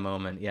really a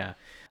moment. Yeah.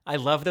 I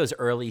love those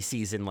early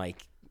season like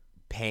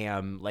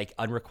Pam, like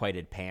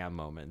unrequited Pam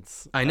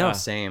moments. I know,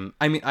 same.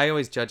 I mean, I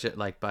always judge it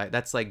like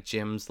that's like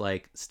Jim's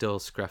like still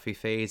scruffy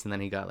phase, and then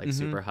he got like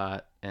super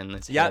hot and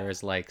his hair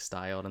is like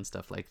styled and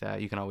stuff like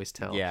that. You can always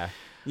tell. Yeah.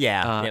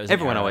 It was an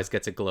Everyone era. always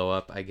gets a glow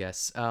up, I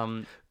guess.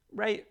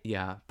 Right.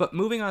 Yeah. But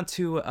moving on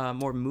to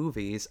more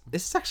movies,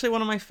 this is actually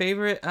one of my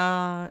favorite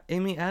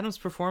Amy Adams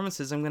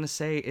performances, I'm going to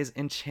say, is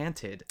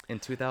Enchanted in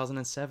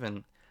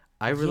 2007.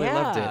 I really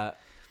loved it.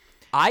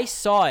 I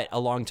saw it a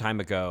long time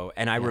ago,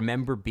 and I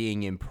remember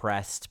being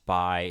impressed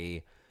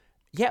by,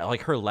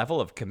 like her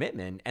level of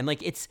commitment, and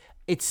like it's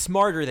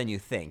smarter than you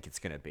think it's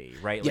gonna be,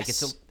 right? Like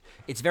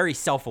it's very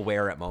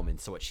self-aware at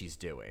moments of what she's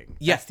doing.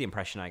 Yeah. That's the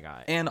impression I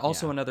got. And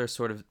also another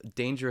sort of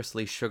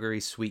dangerously sugary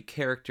sweet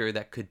character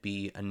that could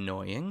be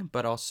annoying,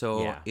 but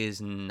also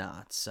is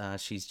not.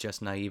 She's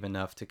just naive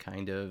enough to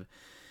kind of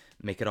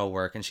make it all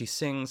work, and she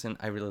sings, and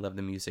I really love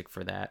the music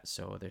for that.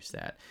 So there's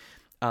that.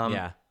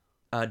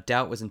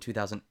 Doubt was in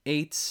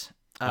 2008.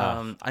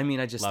 I mean,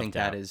 I just think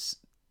Doubt. that is,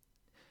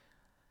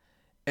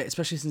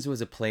 especially since it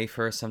was a play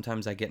first,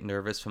 sometimes I get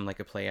nervous from like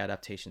a play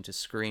adaptation to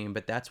screen,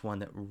 but that's one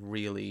that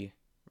really,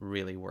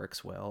 really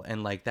works well.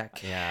 And like that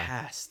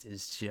cast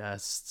is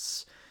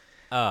just,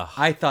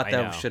 I thought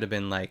that should have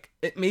been like,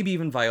 maybe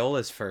even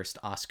Viola's first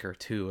Oscar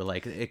too.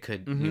 Like it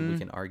could, we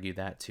can argue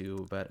that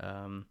too, but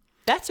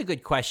that's a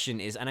good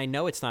question and I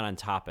know it's not on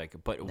topic,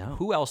 but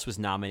who else was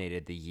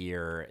nominated the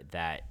year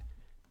that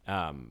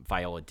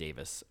Viola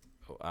Davis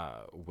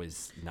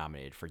was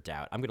nominated for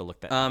Doubt? I'm gonna look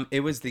that up.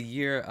 It was the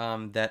year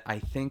that I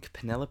think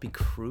Penelope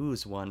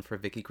Cruz won for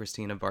Vicky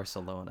Cristina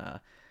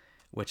Barcelona,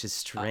 which is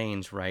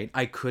strange, right?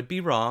 I could be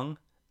wrong.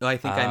 I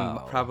think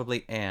I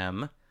probably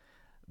am,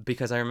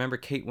 because I remember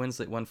Kate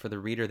Winslet won for The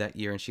Reader that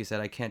year, and she said,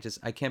 I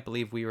can't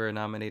believe we were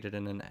nominated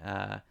in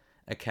a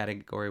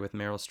category with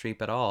Meryl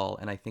Streep at all,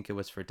 and I think it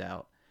was for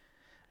Doubt.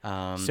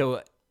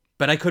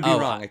 But I could be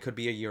wrong. I could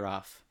be a year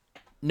off.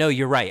 No,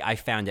 you're right. I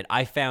found it.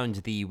 I found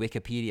the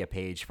Wikipedia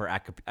page for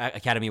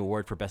Academy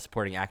Award for Best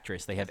Supporting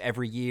Actress. They have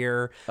every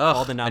year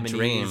all the nominees. A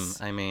dream.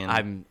 I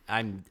mean,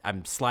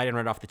 I'm sliding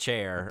right off the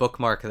chair.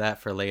 Bookmark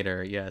that for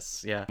later.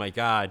 Yes, yeah. My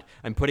God,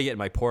 I'm putting it in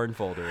my porn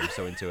folder. I'm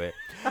so into it.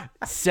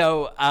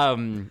 So,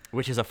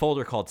 which is a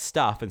folder called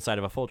Stuff inside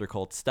of a folder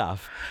called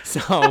Stuff.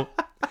 So,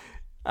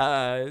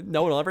 no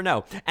one will ever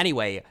know.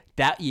 Anyway,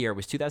 that year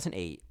was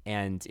 2008,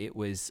 and it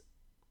was.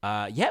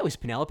 It was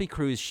Penelope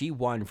Cruz. She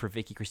won for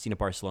Vicky Cristina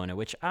Barcelona,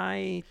 which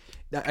I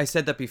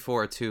said that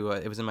before too.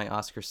 It was in my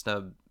Oscar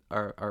stub.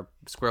 Our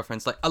squirrel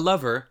friends, like, I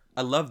love her.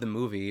 I love the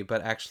movie,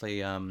 but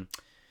actually, I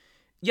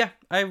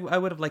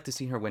would have liked to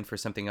see her win for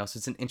something else.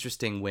 It's an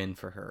interesting win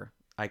for her.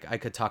 I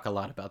could talk a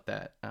lot about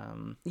that.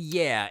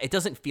 It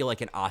doesn't feel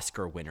like an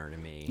Oscar winner to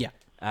me.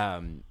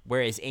 Yeah.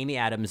 Whereas Amy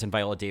Adams and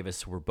Viola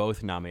Davis were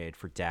both nominated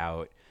for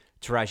Doubt.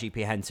 Taraji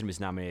P. Henson was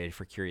nominated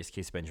for Curious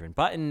Case of Benjamin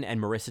Button, and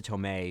Marissa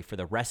Tomei for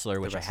The Wrestler,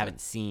 which I haven't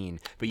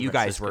seen. But you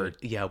guys were... Good.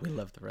 Yeah, we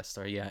love The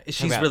Wrestler, yeah.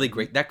 She's really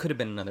great. That could have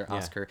been another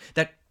Oscar.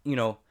 That,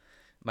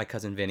 My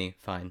Cousin Vinny,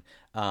 fine.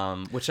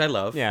 Which I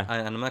love. Yeah.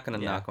 And I'm not going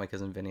to knock My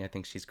Cousin Vinny. I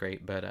think she's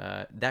great.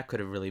 But that could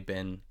have really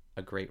been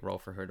a great role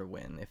for her to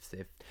win. If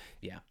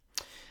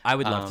I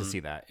would love to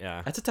see that,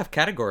 yeah. That's a tough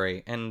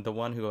category. And the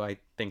one who I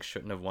think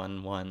shouldn't have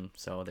won.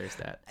 So there's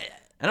that.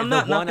 And I'm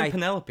not knocking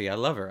Penelope. I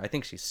love her. I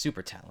think she's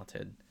super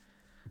talented.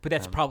 But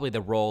that's probably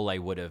the role I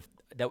would have,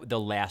 the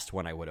last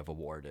one I would have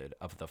awarded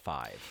of the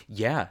 5.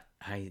 Yeah,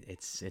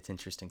 it's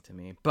interesting to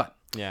me. But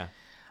yeah,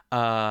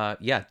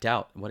 Yeah,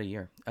 Doubt. What a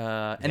year.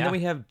 And then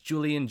we have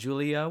Julie and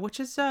Julia, which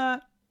is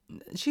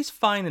she's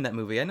fine in that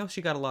movie. I know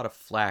she got a lot of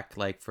flack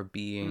like for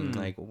being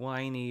like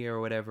whiny or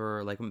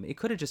whatever. Like it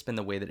could have just been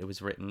the way that it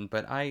was written,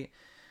 but I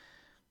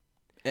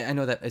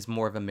know that is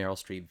more of a Meryl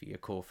Streep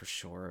vehicle for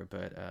sure,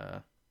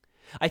 but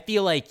I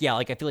feel like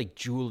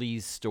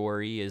Julie's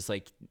story is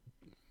like,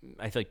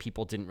 I feel like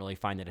people didn't really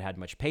find that it had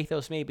much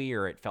pathos maybe,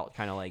 or it felt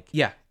kind of like,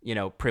 you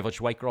know,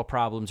 privileged white girl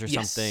problems or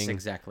something. Yes,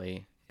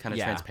 exactly. Kind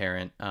of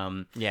transparent.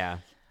 Yeah.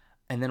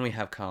 And then we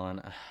have Colin.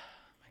 Oh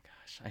my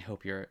gosh. I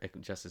hope you're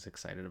just as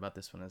excited about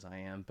this one as I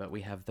am, but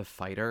we have The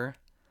Fighter.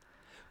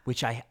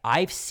 Which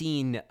I've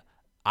seen.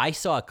 I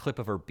saw a clip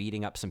of her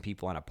beating up some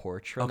people on a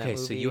porch from that movie.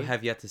 So you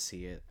have yet to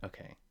see it.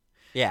 Okay.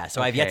 Yeah,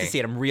 so I've yet to see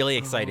it. I'm really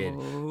excited.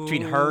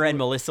 Between her and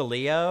Melissa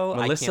Leo.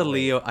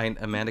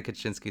 Amanda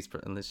Kaczynski's.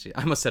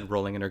 I almost said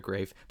rolling in her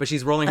grave, but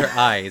she's rolling her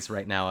eyes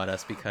right now at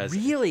us because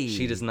really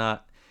she's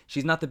not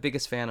the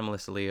biggest fan of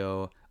Melissa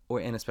Leo,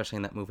 and especially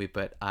in that movie.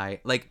 But I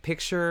like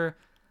picture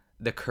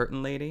the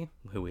curtain lady,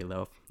 who we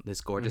love,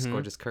 this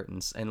gorgeous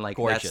curtains, and like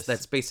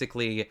that's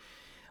basically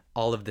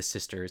all of the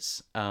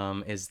sisters.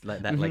 Is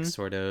that like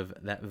sort of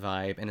that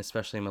vibe, and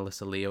especially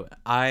Melissa Leo.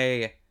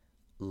 I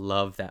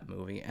love that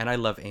movie, and I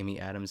love Amy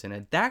Adams in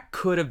it. That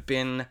could have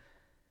been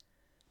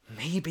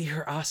maybe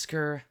her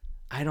Oscar.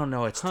 I don't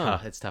know. It's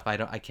tough. It's tough.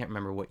 I can't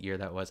remember what year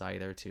that was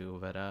either, too.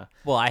 But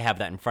well, I have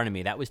that in front of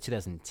me. That was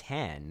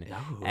 2010,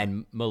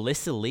 and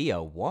Melissa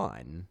Leo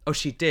won. Oh,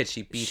 she did.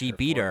 She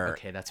beat her.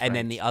 Okay, that's right. And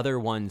then the other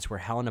ones were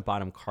Helena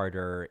Bonham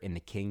Carter in The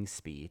King's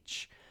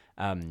Speech,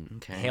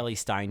 Haley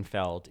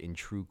Steinfeld in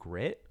True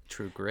Grit,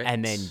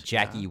 and then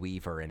Jackie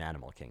Weaver in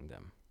Animal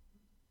Kingdom.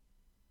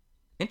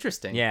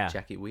 Interesting. Yeah.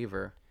 Jackie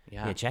Weaver.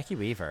 Yeah, Jackie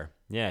Weaver.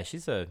 Yeah,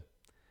 she's an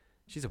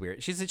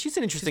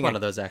interesting. She's one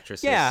of those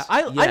actresses. Yeah,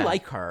 I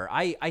like her.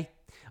 I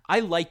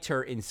liked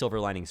her in Silver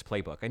Linings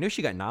Playbook. I know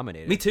she got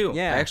nominated. Me too.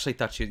 Yeah, I actually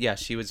thought she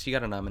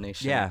got a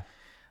nomination. Yeah.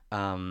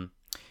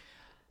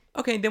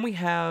 Okay, then we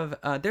have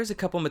there's a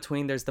couple in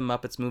between. There's the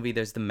Muppets movie.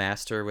 There's The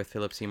Master with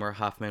Philip Seymour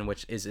Hoffman,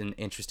 which is an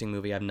interesting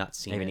movie. I've not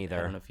seen it either.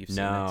 I don't know if you've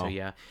seen it. So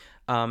yeah.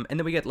 And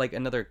then we get like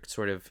another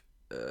sort of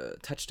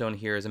touchstone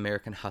here is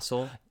American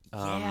Hustle.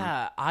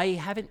 I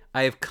haven't.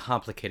 I have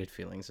complicated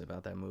feelings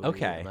about that movie.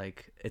 Okay,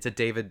 like it's a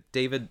David.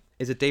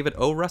 Is it David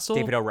O. Russell?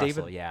 David O.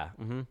 Russell. Yeah.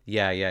 Mm-hmm.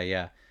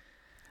 Yeah.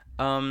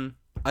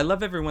 I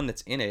love everyone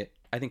that's in it.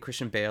 I think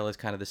Christian Bale is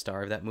kind of the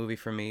star of that movie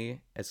for me,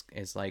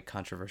 as like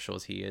controversial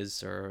as he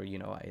is, or you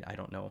know, I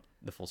don't know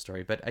the full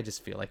story, but I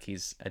just feel like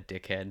he's a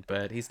dickhead,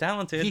 but he's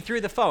talented. He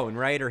threw the phone,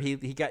 right? Or he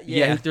got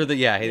he threw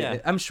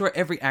the I'm sure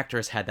every actor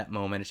has had that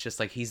moment. It's just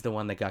like he's the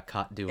one that got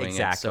caught doing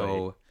it.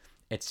 So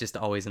it's just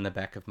always in the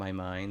back of my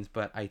mind,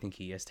 but I think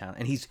he is talented,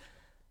 and he's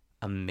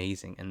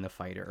amazing in The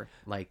Fighter.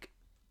 Like,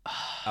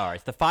 all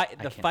right, the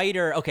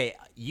Fighter. Okay,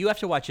 you have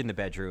to watch In the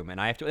Bedroom,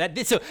 and I have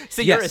to.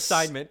 So your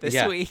assignment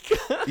this week.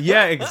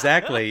 Yeah,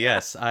 exactly.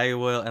 Yes, I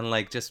will. And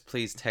like, just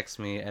please text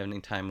me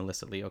anytime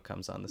Melissa Leo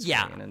comes on the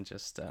screen, and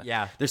just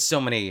there's so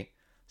many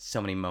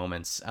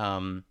moments.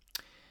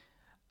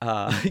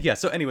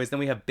 So anyways, then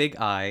we have Big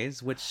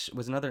Eyes, which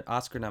was another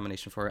Oscar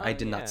nomination for her. I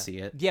did not see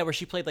it. Yeah, where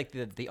she played like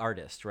the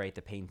artist, right?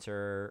 The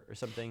painter or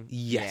something.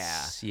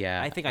 Yes.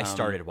 Yeah. I think I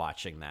started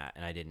watching that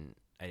and I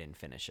didn't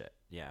finish it.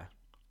 Yeah.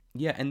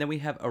 Yeah, and then we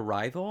have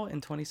Arrival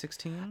in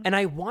 2016. And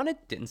I wanted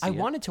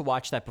to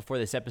watch that before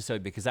this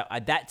episode because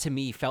that to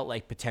me felt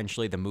like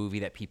potentially the movie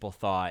that people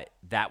thought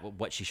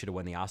what she should have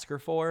won the Oscar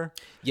for.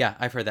 Yeah,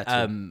 I've heard that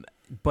too.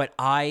 But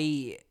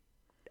I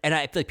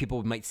feel like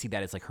people might see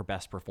that as like her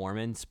best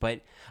performance,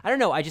 but I don't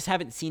know. I just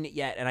haven't seen it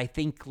yet. And I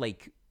think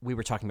like we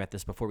were talking about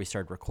this before we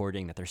started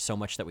recording, that there's so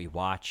much that we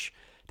watch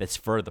that's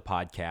for the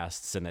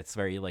podcasts and that's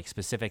very like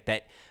specific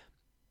that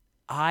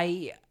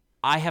I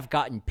have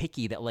gotten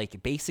picky that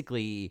like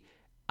basically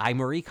I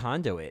Marie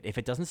Kondo it. If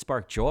it doesn't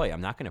spark joy,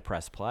 I'm not going to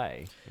press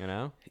play, you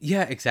know?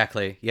 Yeah,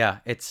 exactly. Yeah.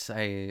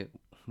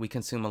 We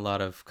consume a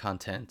lot of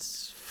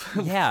content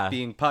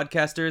being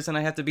podcasters, and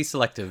I have to be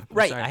selective.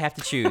 Right. I have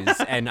to choose.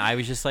 And I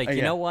was just like,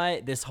 you know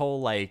what? This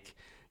whole like,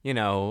 you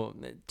know,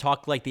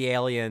 talk like the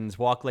aliens,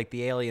 walk like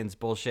the aliens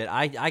bullshit.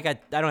 I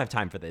don't have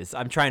time for this.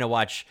 I'm trying to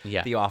watch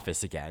The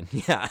Office again.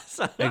 Yeah.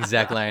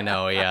 Exactly. I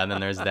know. Yeah. And then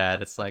there's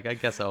that. It's like, I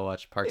guess I'll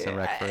watch Parks and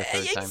Rec for a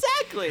third time.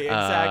 Exactly.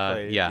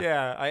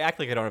 Yeah. I act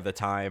like I don't have the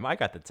time. I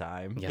got the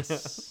time.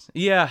 Yes.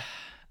 Yeah.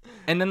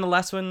 And then the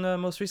last one,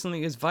 most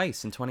recently, is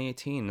Vice in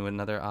 2018 with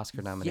another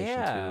Oscar nomination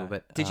too.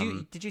 But did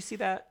you see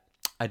that?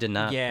 I did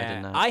not. Yeah. I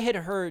did not. I had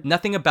heard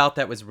nothing about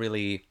that was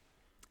really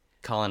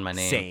calling my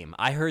name. Same.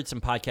 I heard some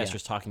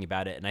podcasters talking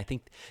about it, and I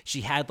think she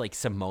had like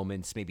some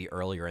moments maybe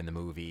earlier in the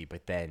movie,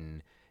 but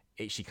then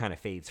she kind of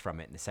fades from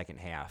it in the second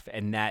half,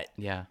 and that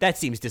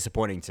seems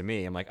disappointing to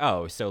me. I'm like,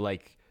 oh, so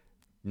like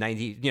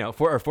 90, you know,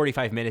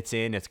 45 minutes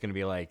in, it's gonna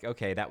be like,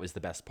 okay, that was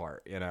the best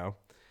part, you know?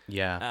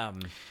 Yeah.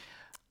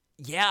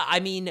 Yeah, I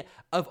mean,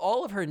 of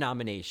all of her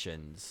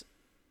nominations,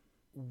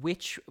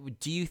 which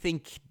do you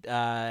think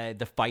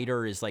The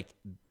Fighter is like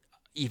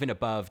even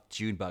above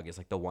Junebug is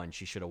like the one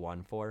she should have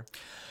won for?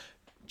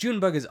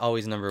 Junebug is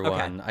always number Okay.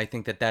 one. I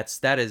think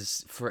that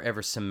is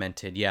forever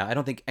cemented. Yeah, I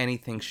don't think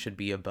anything should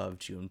be above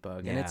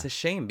Junebug, and it's Yeah. a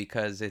shame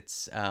because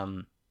it's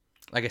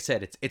like I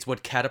said, it's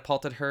what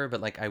catapulted her.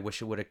 But like, I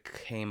wish it would have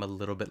came a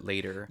little bit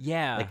later.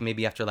 Yeah. like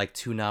maybe after like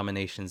 2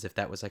 nominations, if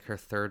that was like her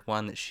third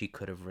one that she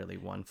could have really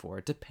won for,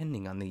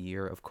 depending on the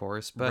year, of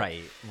course. But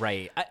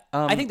Right.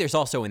 I think there's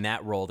also in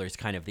that role, there's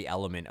kind of the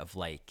element of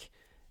like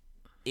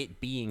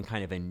it being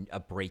kind of a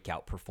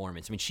breakout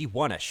performance. I mean, she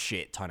won a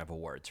shit ton of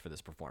awards for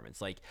this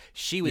performance. Like,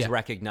 she was Yeah.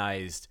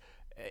 recognized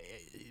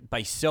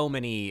by so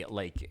many,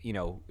 like, you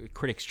know,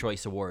 Critics'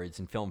 Choice Awards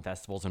and film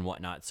festivals and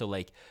whatnot. So,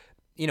 like,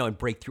 you know, and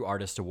Breakthrough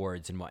Artist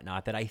Awards and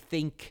whatnot, that I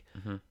think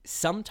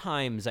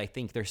sometimes I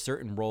think there's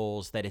certain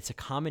roles that it's a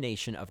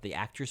combination of the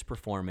actor's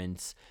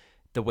performance,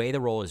 the way the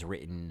role is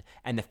written,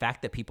 and the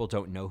fact that people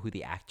don't know who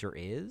the actor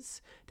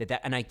is.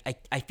 And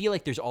I feel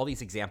like there's all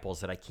these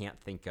examples that I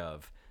can't think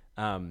of.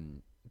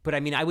 But I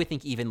mean, I would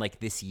think even like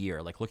this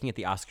year, like looking at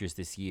the Oscars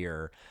this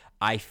year,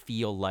 I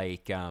feel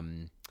like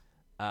the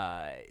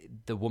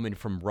woman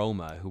from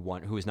Roma who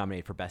was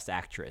nominated for Best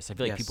Actress. I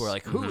feel like people are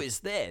like, "Who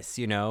is this?"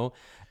 You know?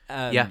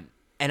 Yeah.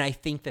 And I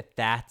think that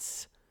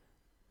that's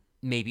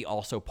maybe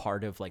also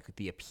part of like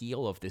the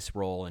appeal of this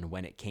role. And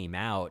when it came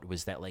out,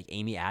 was that like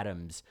Amy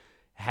Adams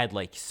had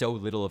like so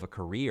little of a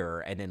career,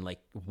 and then like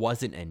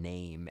wasn't a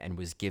name, and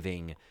was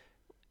giving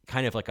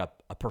kind of like a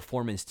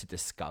performance to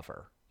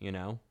discover. You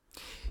know?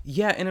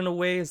 Yeah, and in a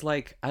way is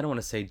like, I don't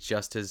want to say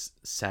just as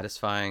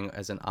satisfying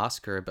as an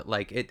Oscar, but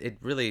like it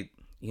really,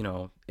 you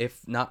know,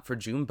 if not for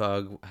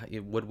Junebug,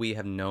 would we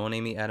have known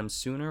Amy Adams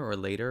sooner or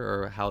later,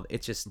 or how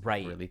it's just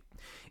Right. really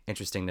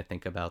interesting to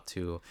think about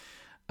too.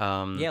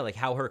 Yeah, like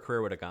how her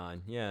career would have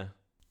gone. Yeah.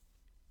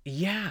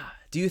 Yeah.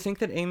 Do you think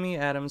that Amy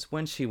Adams,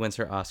 when she wins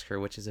her Oscar,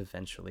 which is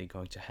eventually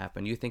going to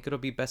happen, do you think it'll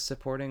be Best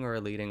Supporting or a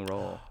leading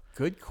role?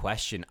 Good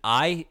question.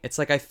 It's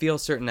like I feel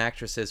certain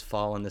actresses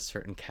fall into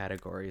certain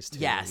categories too.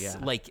 Yes, Yeah.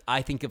 like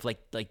I think of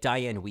like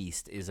Diane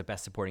Wiest is a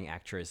Best Supporting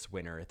Actress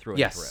winner through and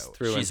Yes, through.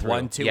 through and She's through.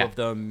 won 2 Yeah. of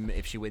them.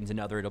 If she wins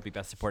another, it'll be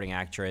Best Supporting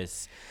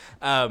Actress.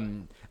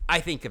 I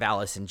think of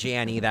Allison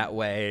Janney that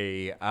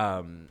way.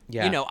 Yeah.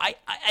 You know, I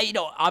you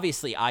know,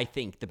 obviously I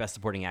think the Best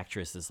Supporting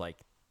Actress is like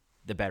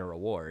the better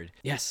award.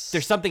 Yes.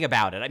 There's something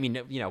about it. I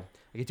mean, you know,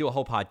 I could do a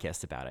whole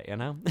podcast about it. You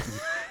know,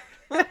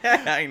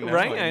 I know,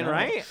 I know.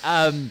 right.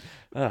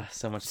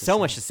 So much. To So say.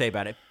 much to say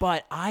about it,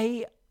 but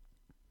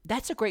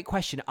that's a great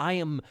question. I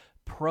am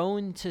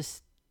prone to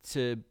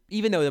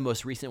even though the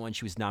most recent one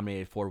she was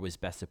nominated for was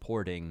Best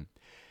Supporting,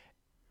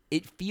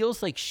 it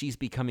feels like she's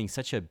becoming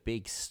such a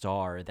big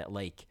star that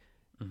like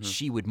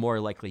she would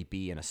more likely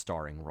be in a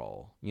starring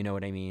role. You know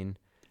what I mean?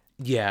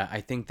 Yeah,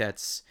 I think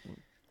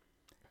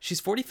she's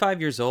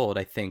 45 years old,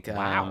 I think.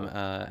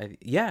 Wow.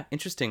 Yeah,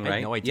 interesting, I had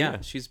right? no idea.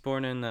 Yeah, she's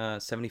born in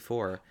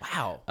 74.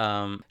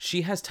 Wow.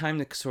 She has time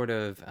to sort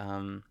of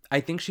I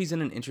think she's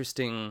in an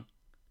interesting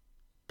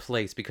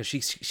place because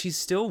she's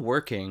still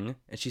working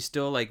and she's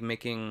still like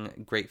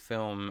making great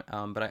film,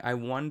 but I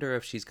wonder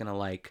if she's gonna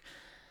like,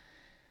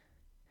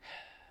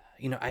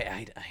 you know,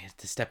 I have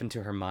to step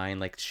into her mind.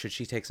 Like, should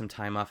she take some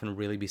time off and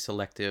really be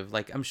selective?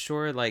 Like, I'm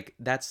sure, like,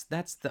 that's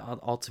the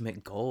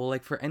ultimate goal.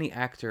 Like, for any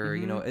actor,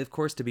 you know, of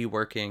course, to be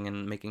working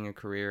and making a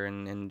career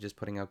and just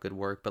putting out good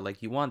work. But,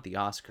 like, you want the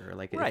Oscar.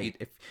 Like, Right.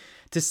 if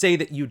to say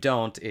that you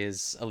don't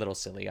is a little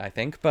silly, I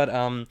think. But,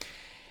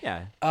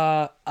 Yeah.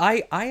 I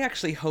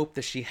actually hope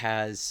that she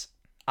has...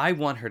 I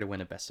want her to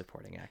win a Best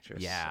Supporting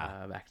Actress.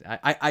 Yeah.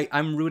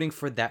 I'm rooting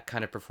for that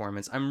kind of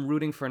performance. I'm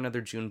rooting for another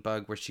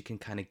Junebug where she can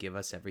kind of give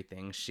us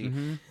everything. She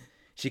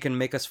can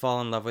make us fall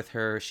in love with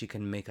her. She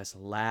can make us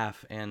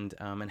laugh and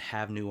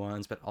have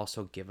nuance, but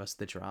also give us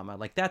the drama.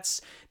 Like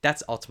that's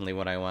ultimately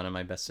what I want in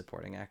my Best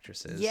Supporting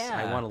Actresses. Yeah.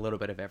 I want a little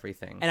bit of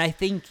everything. And I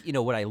think, you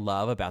know, what I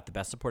love about the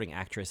Best Supporting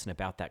Actress and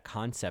about that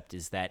concept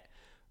is that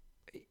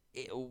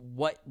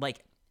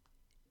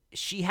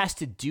she has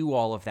to do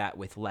all of that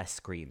with less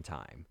screen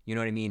time. You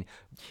know what I mean?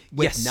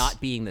 With Yes. not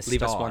being the star.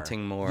 Leave us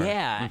wanting more.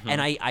 Yeah. And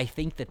I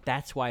think that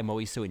that's why I'm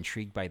always so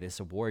intrigued by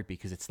this award,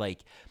 because it's like,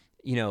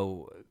 you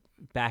know,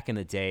 back in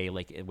the day,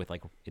 like with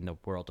like in the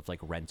world of like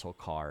rental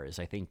cars,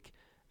 I don't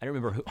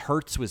remember who,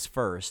 Hertz was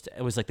first.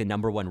 It was like the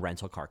 #1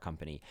 rental car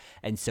company.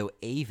 And so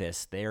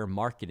Avis, their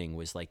marketing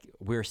was like,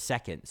 we're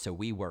second, so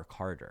we work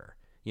harder.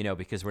 You know,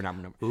 because we're not.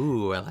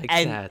 Ooh, I like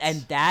that.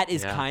 And that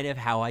is Yeah. kind of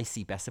how I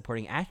see Best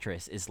Supporting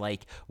Actress is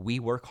like, we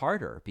work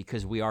harder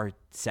because we are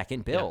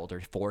second build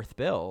or fourth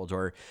build,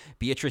 or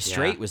Beatrice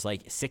Straight was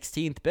like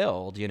 16th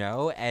build, you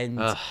know, and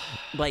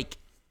like,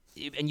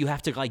 and you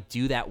have to like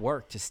do that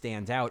work to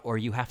stand out, or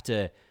you have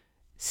to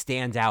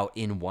stand out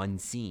in one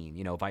scene,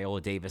 you know,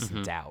 Viola Davis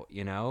in Doubt,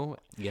 you know?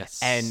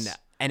 Yes.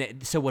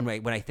 So when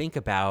I think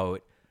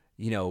about,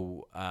 you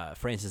know,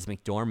 Frances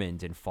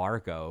McDormand in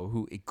Fargo,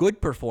 who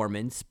good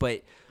performance,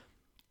 but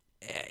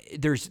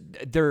there's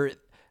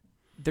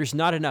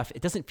not enough.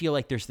 It doesn't feel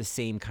like there's the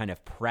same kind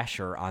of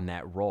pressure on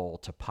that role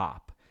to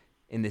pop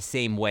in the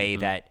same way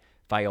that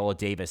Viola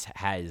Davis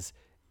has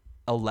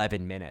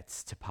 11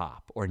 minutes to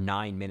pop or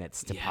 9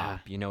 minutes to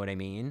pop. You know what I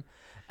mean?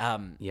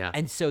 Yeah.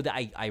 And so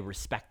I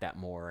respect that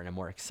more, and I'm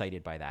more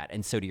excited by that.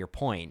 And so to your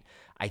point,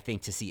 I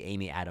think to see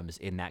Amy Adams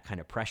in that kind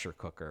of pressure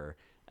cooker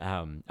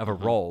of a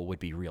role would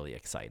be really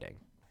exciting.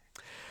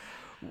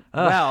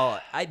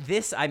 Well,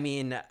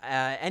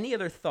 any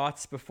other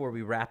thoughts before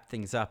we wrap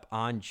things up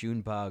on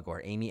Junebug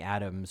or Amy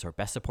Adams or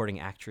Best Supporting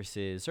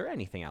Actresses or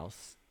anything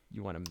else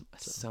you want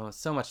to?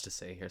 So much to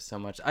say here. So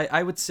much.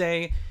 I would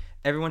say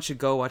everyone should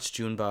go watch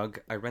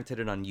Junebug. I rented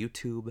it on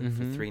YouTube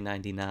for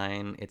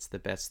 $3.99. It's the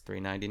best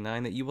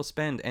 $3.99 that you will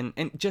spend.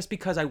 And just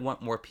because I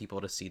want more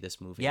people to see this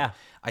movie. Yeah.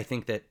 I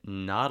think that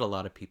not a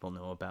lot of people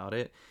know about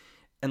it.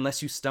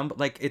 Unless you stumble,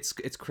 like it's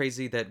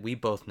crazy that we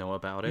both know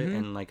about it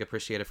and like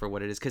appreciate it for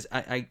what it is. Because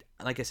I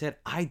like I said,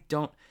 I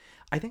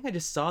think I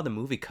just saw the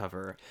movie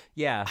cover.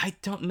 Yeah. I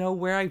don't know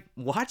where I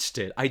watched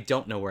it. I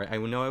don't know where. I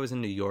know I was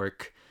in New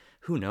York.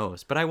 Who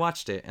knows? But I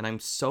watched it, and I'm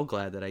so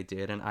glad that I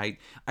did. And I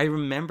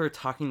remember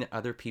talking to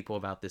other people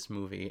about this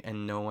movie,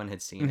 and no one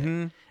had seen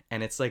it.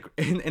 And it's like,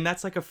 and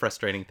that's like a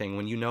frustrating thing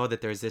when you know that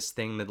there's this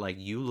thing that like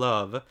you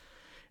love.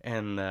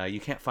 And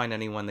you can't find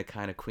anyone to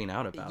kind of queen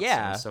out about.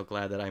 Yeah. So I'm so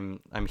glad that I'm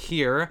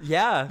here.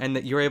 Yeah. And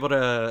that you're able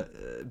to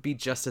be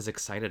just as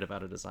excited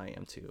about it as I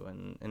am too,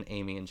 and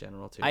Amy in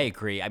general too. I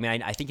agree. I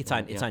mean, I think it's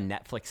on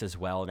Netflix as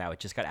well now.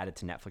 It just got added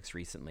to Netflix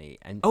recently.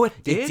 And Oh, it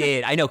did? It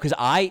did. I know, because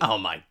Oh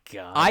my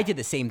god. I did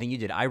the same thing you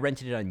did. I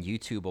rented it on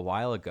YouTube a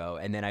while ago,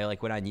 and then I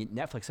like went on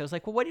Netflix. I was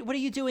like, well, what are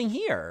you doing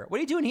here? What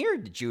are you doing here,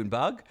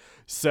 Junebug?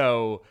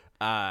 So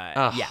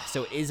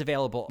so it is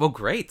available. Well,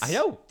 great. I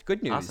know.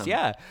 Good news. Awesome.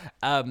 Yeah.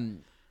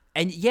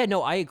 And yeah,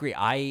 no, I agree.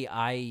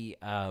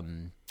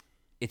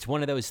 It's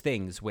one of those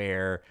things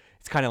where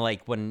it's kind of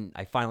like when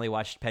I finally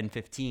watched Pen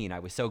 15, I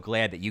was so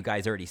glad that you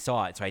guys already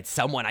saw it. So I had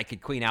someone I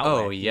could queen out with.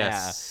 Oh,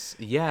 yes.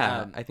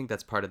 Yeah. I think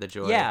that's part of the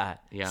joy. Yeah.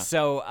 Yeah.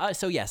 So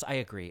yes, I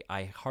agree.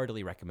 I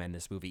heartily recommend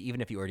this movie.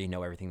 Even if you already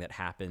know everything that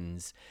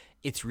happens,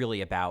 it's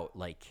really about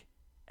like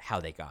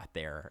how they got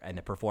there and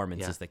the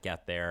performances that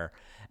get there.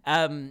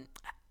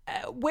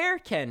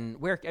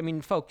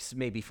 Folks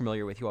may be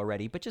familiar with you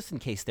already, but just in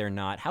case they're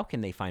not, how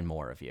can they find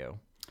more of you?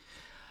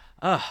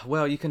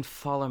 Well, you can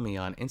follow me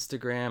on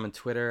Instagram and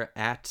Twitter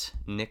at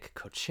Nick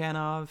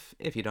Kochanov.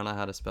 If you don't know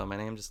how to spell my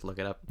name, just look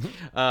it up.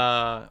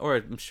 Or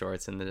I'm sure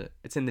it's in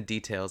the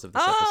details of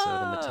this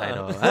episode in the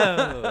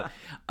title.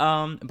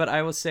 But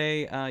I will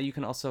say you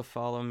can also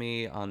follow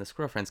me on the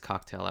Squirrel Friends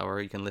Cocktail Hour.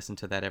 You can listen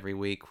to that every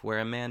week, where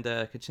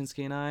Amanda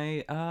Kaczynski and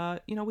I,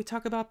 we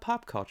talk about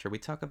pop culture. We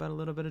talk about a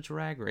little bit of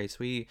Drag Race.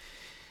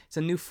 It's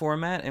a new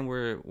format, and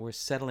we're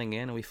settling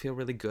in, and we feel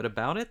really good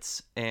about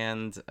it.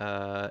 And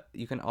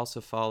you can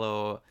also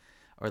follow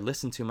or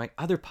listen to my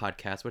other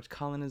podcast, which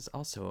Colin is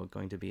also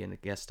going to be a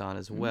guest on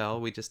as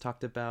well. We just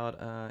talked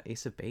about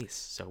Ace of Base.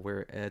 So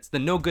it's the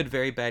No Good,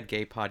 Very Bad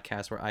Gay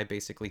podcast, where I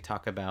basically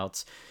talk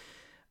about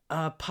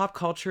pop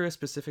culture,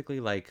 specifically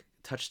like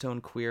touchstone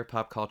queer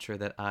pop culture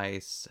that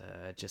I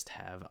just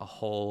have a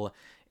hole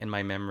in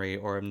my memory,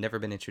 or have never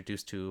been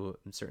introduced to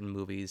certain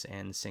movies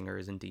and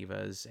singers and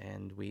divas,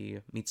 and we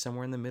meet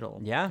somewhere in the middle.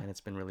 Yeah. And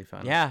it's been really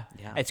fun. Yeah.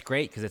 It's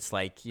great because it's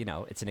like,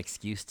 it's an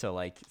excuse to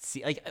like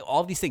see like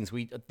all these things.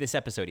 This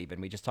episode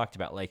even, we just talked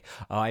about like,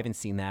 oh, I haven't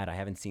seen that.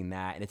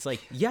 And it's like,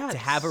 to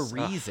have a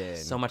reason.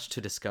 So much to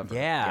discover.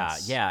 Yeah.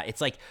 Yes. Yeah.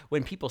 It's like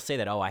when people say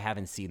that, oh, I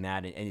haven't seen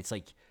that. And it's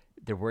like,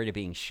 they're worried of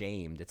being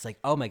shamed. It's like,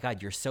 oh my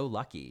God, you're so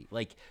lucky.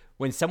 Like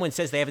when someone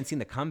says they haven't seen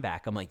The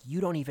Comeback, I'm like,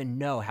 you don't even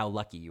know how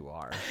lucky you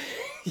are.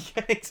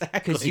 Yeah, exactly.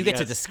 Because you get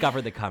to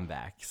discover The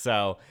Comeback.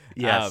 So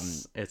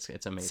yes, it's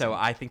amazing. So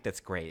I think that's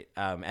great.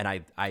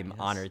 And I'm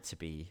honored to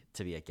be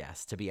a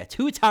guest, to be a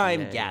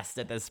 2-time guest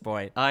at this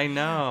point. I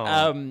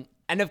know.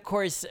 And of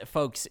course,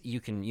 folks, you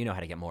know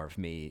how to get more of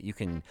me. You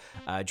can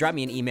drop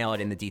me an email at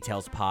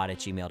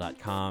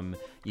inthedetailspod@gmail.com.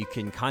 You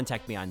can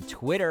contact me on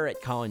Twitter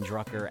at Colin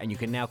Drucker, and you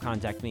can now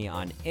contact me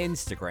on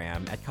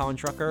Instagram at Colin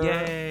Drucker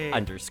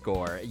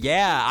 _.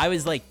 Yeah, I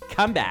was like,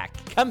 come back.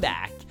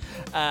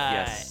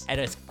 Yes. And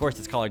of course,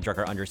 it's Colin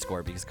Drucker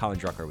 _ because Colin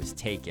Drucker was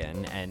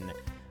taken, and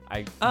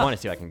I want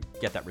to see if I can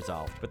get that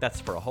resolved, but that's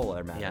for a whole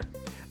other matter.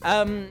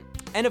 Yeah.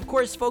 And of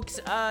course, folks,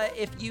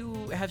 if you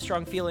have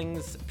strong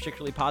feelings,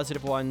 particularly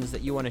positive ones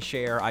that you want to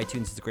share,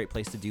 iTunes is a great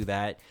place to do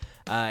that.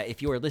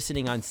 If you are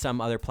listening on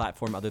some other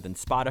platform other than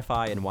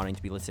Spotify and wanting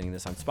to be listening to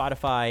this on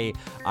Spotify,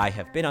 I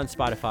have been on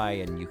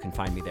Spotify, and you can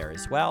find me there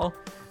as well.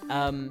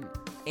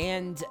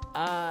 And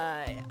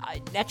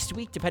next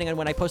week, depending on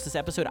when I post this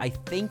episode, I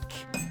think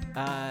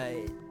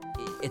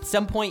at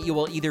some point you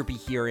will either be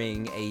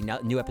hearing a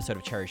new episode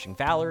of Cherishing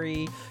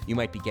Valerie. You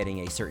might be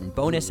getting a certain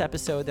bonus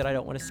episode that I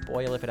don't want to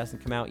spoil if it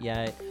hasn't come out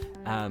yet.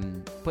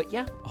 But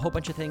yeah, a whole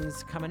bunch of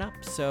things coming up.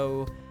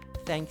 So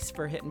thanks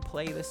for hitting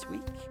play this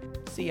week.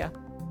 See ya.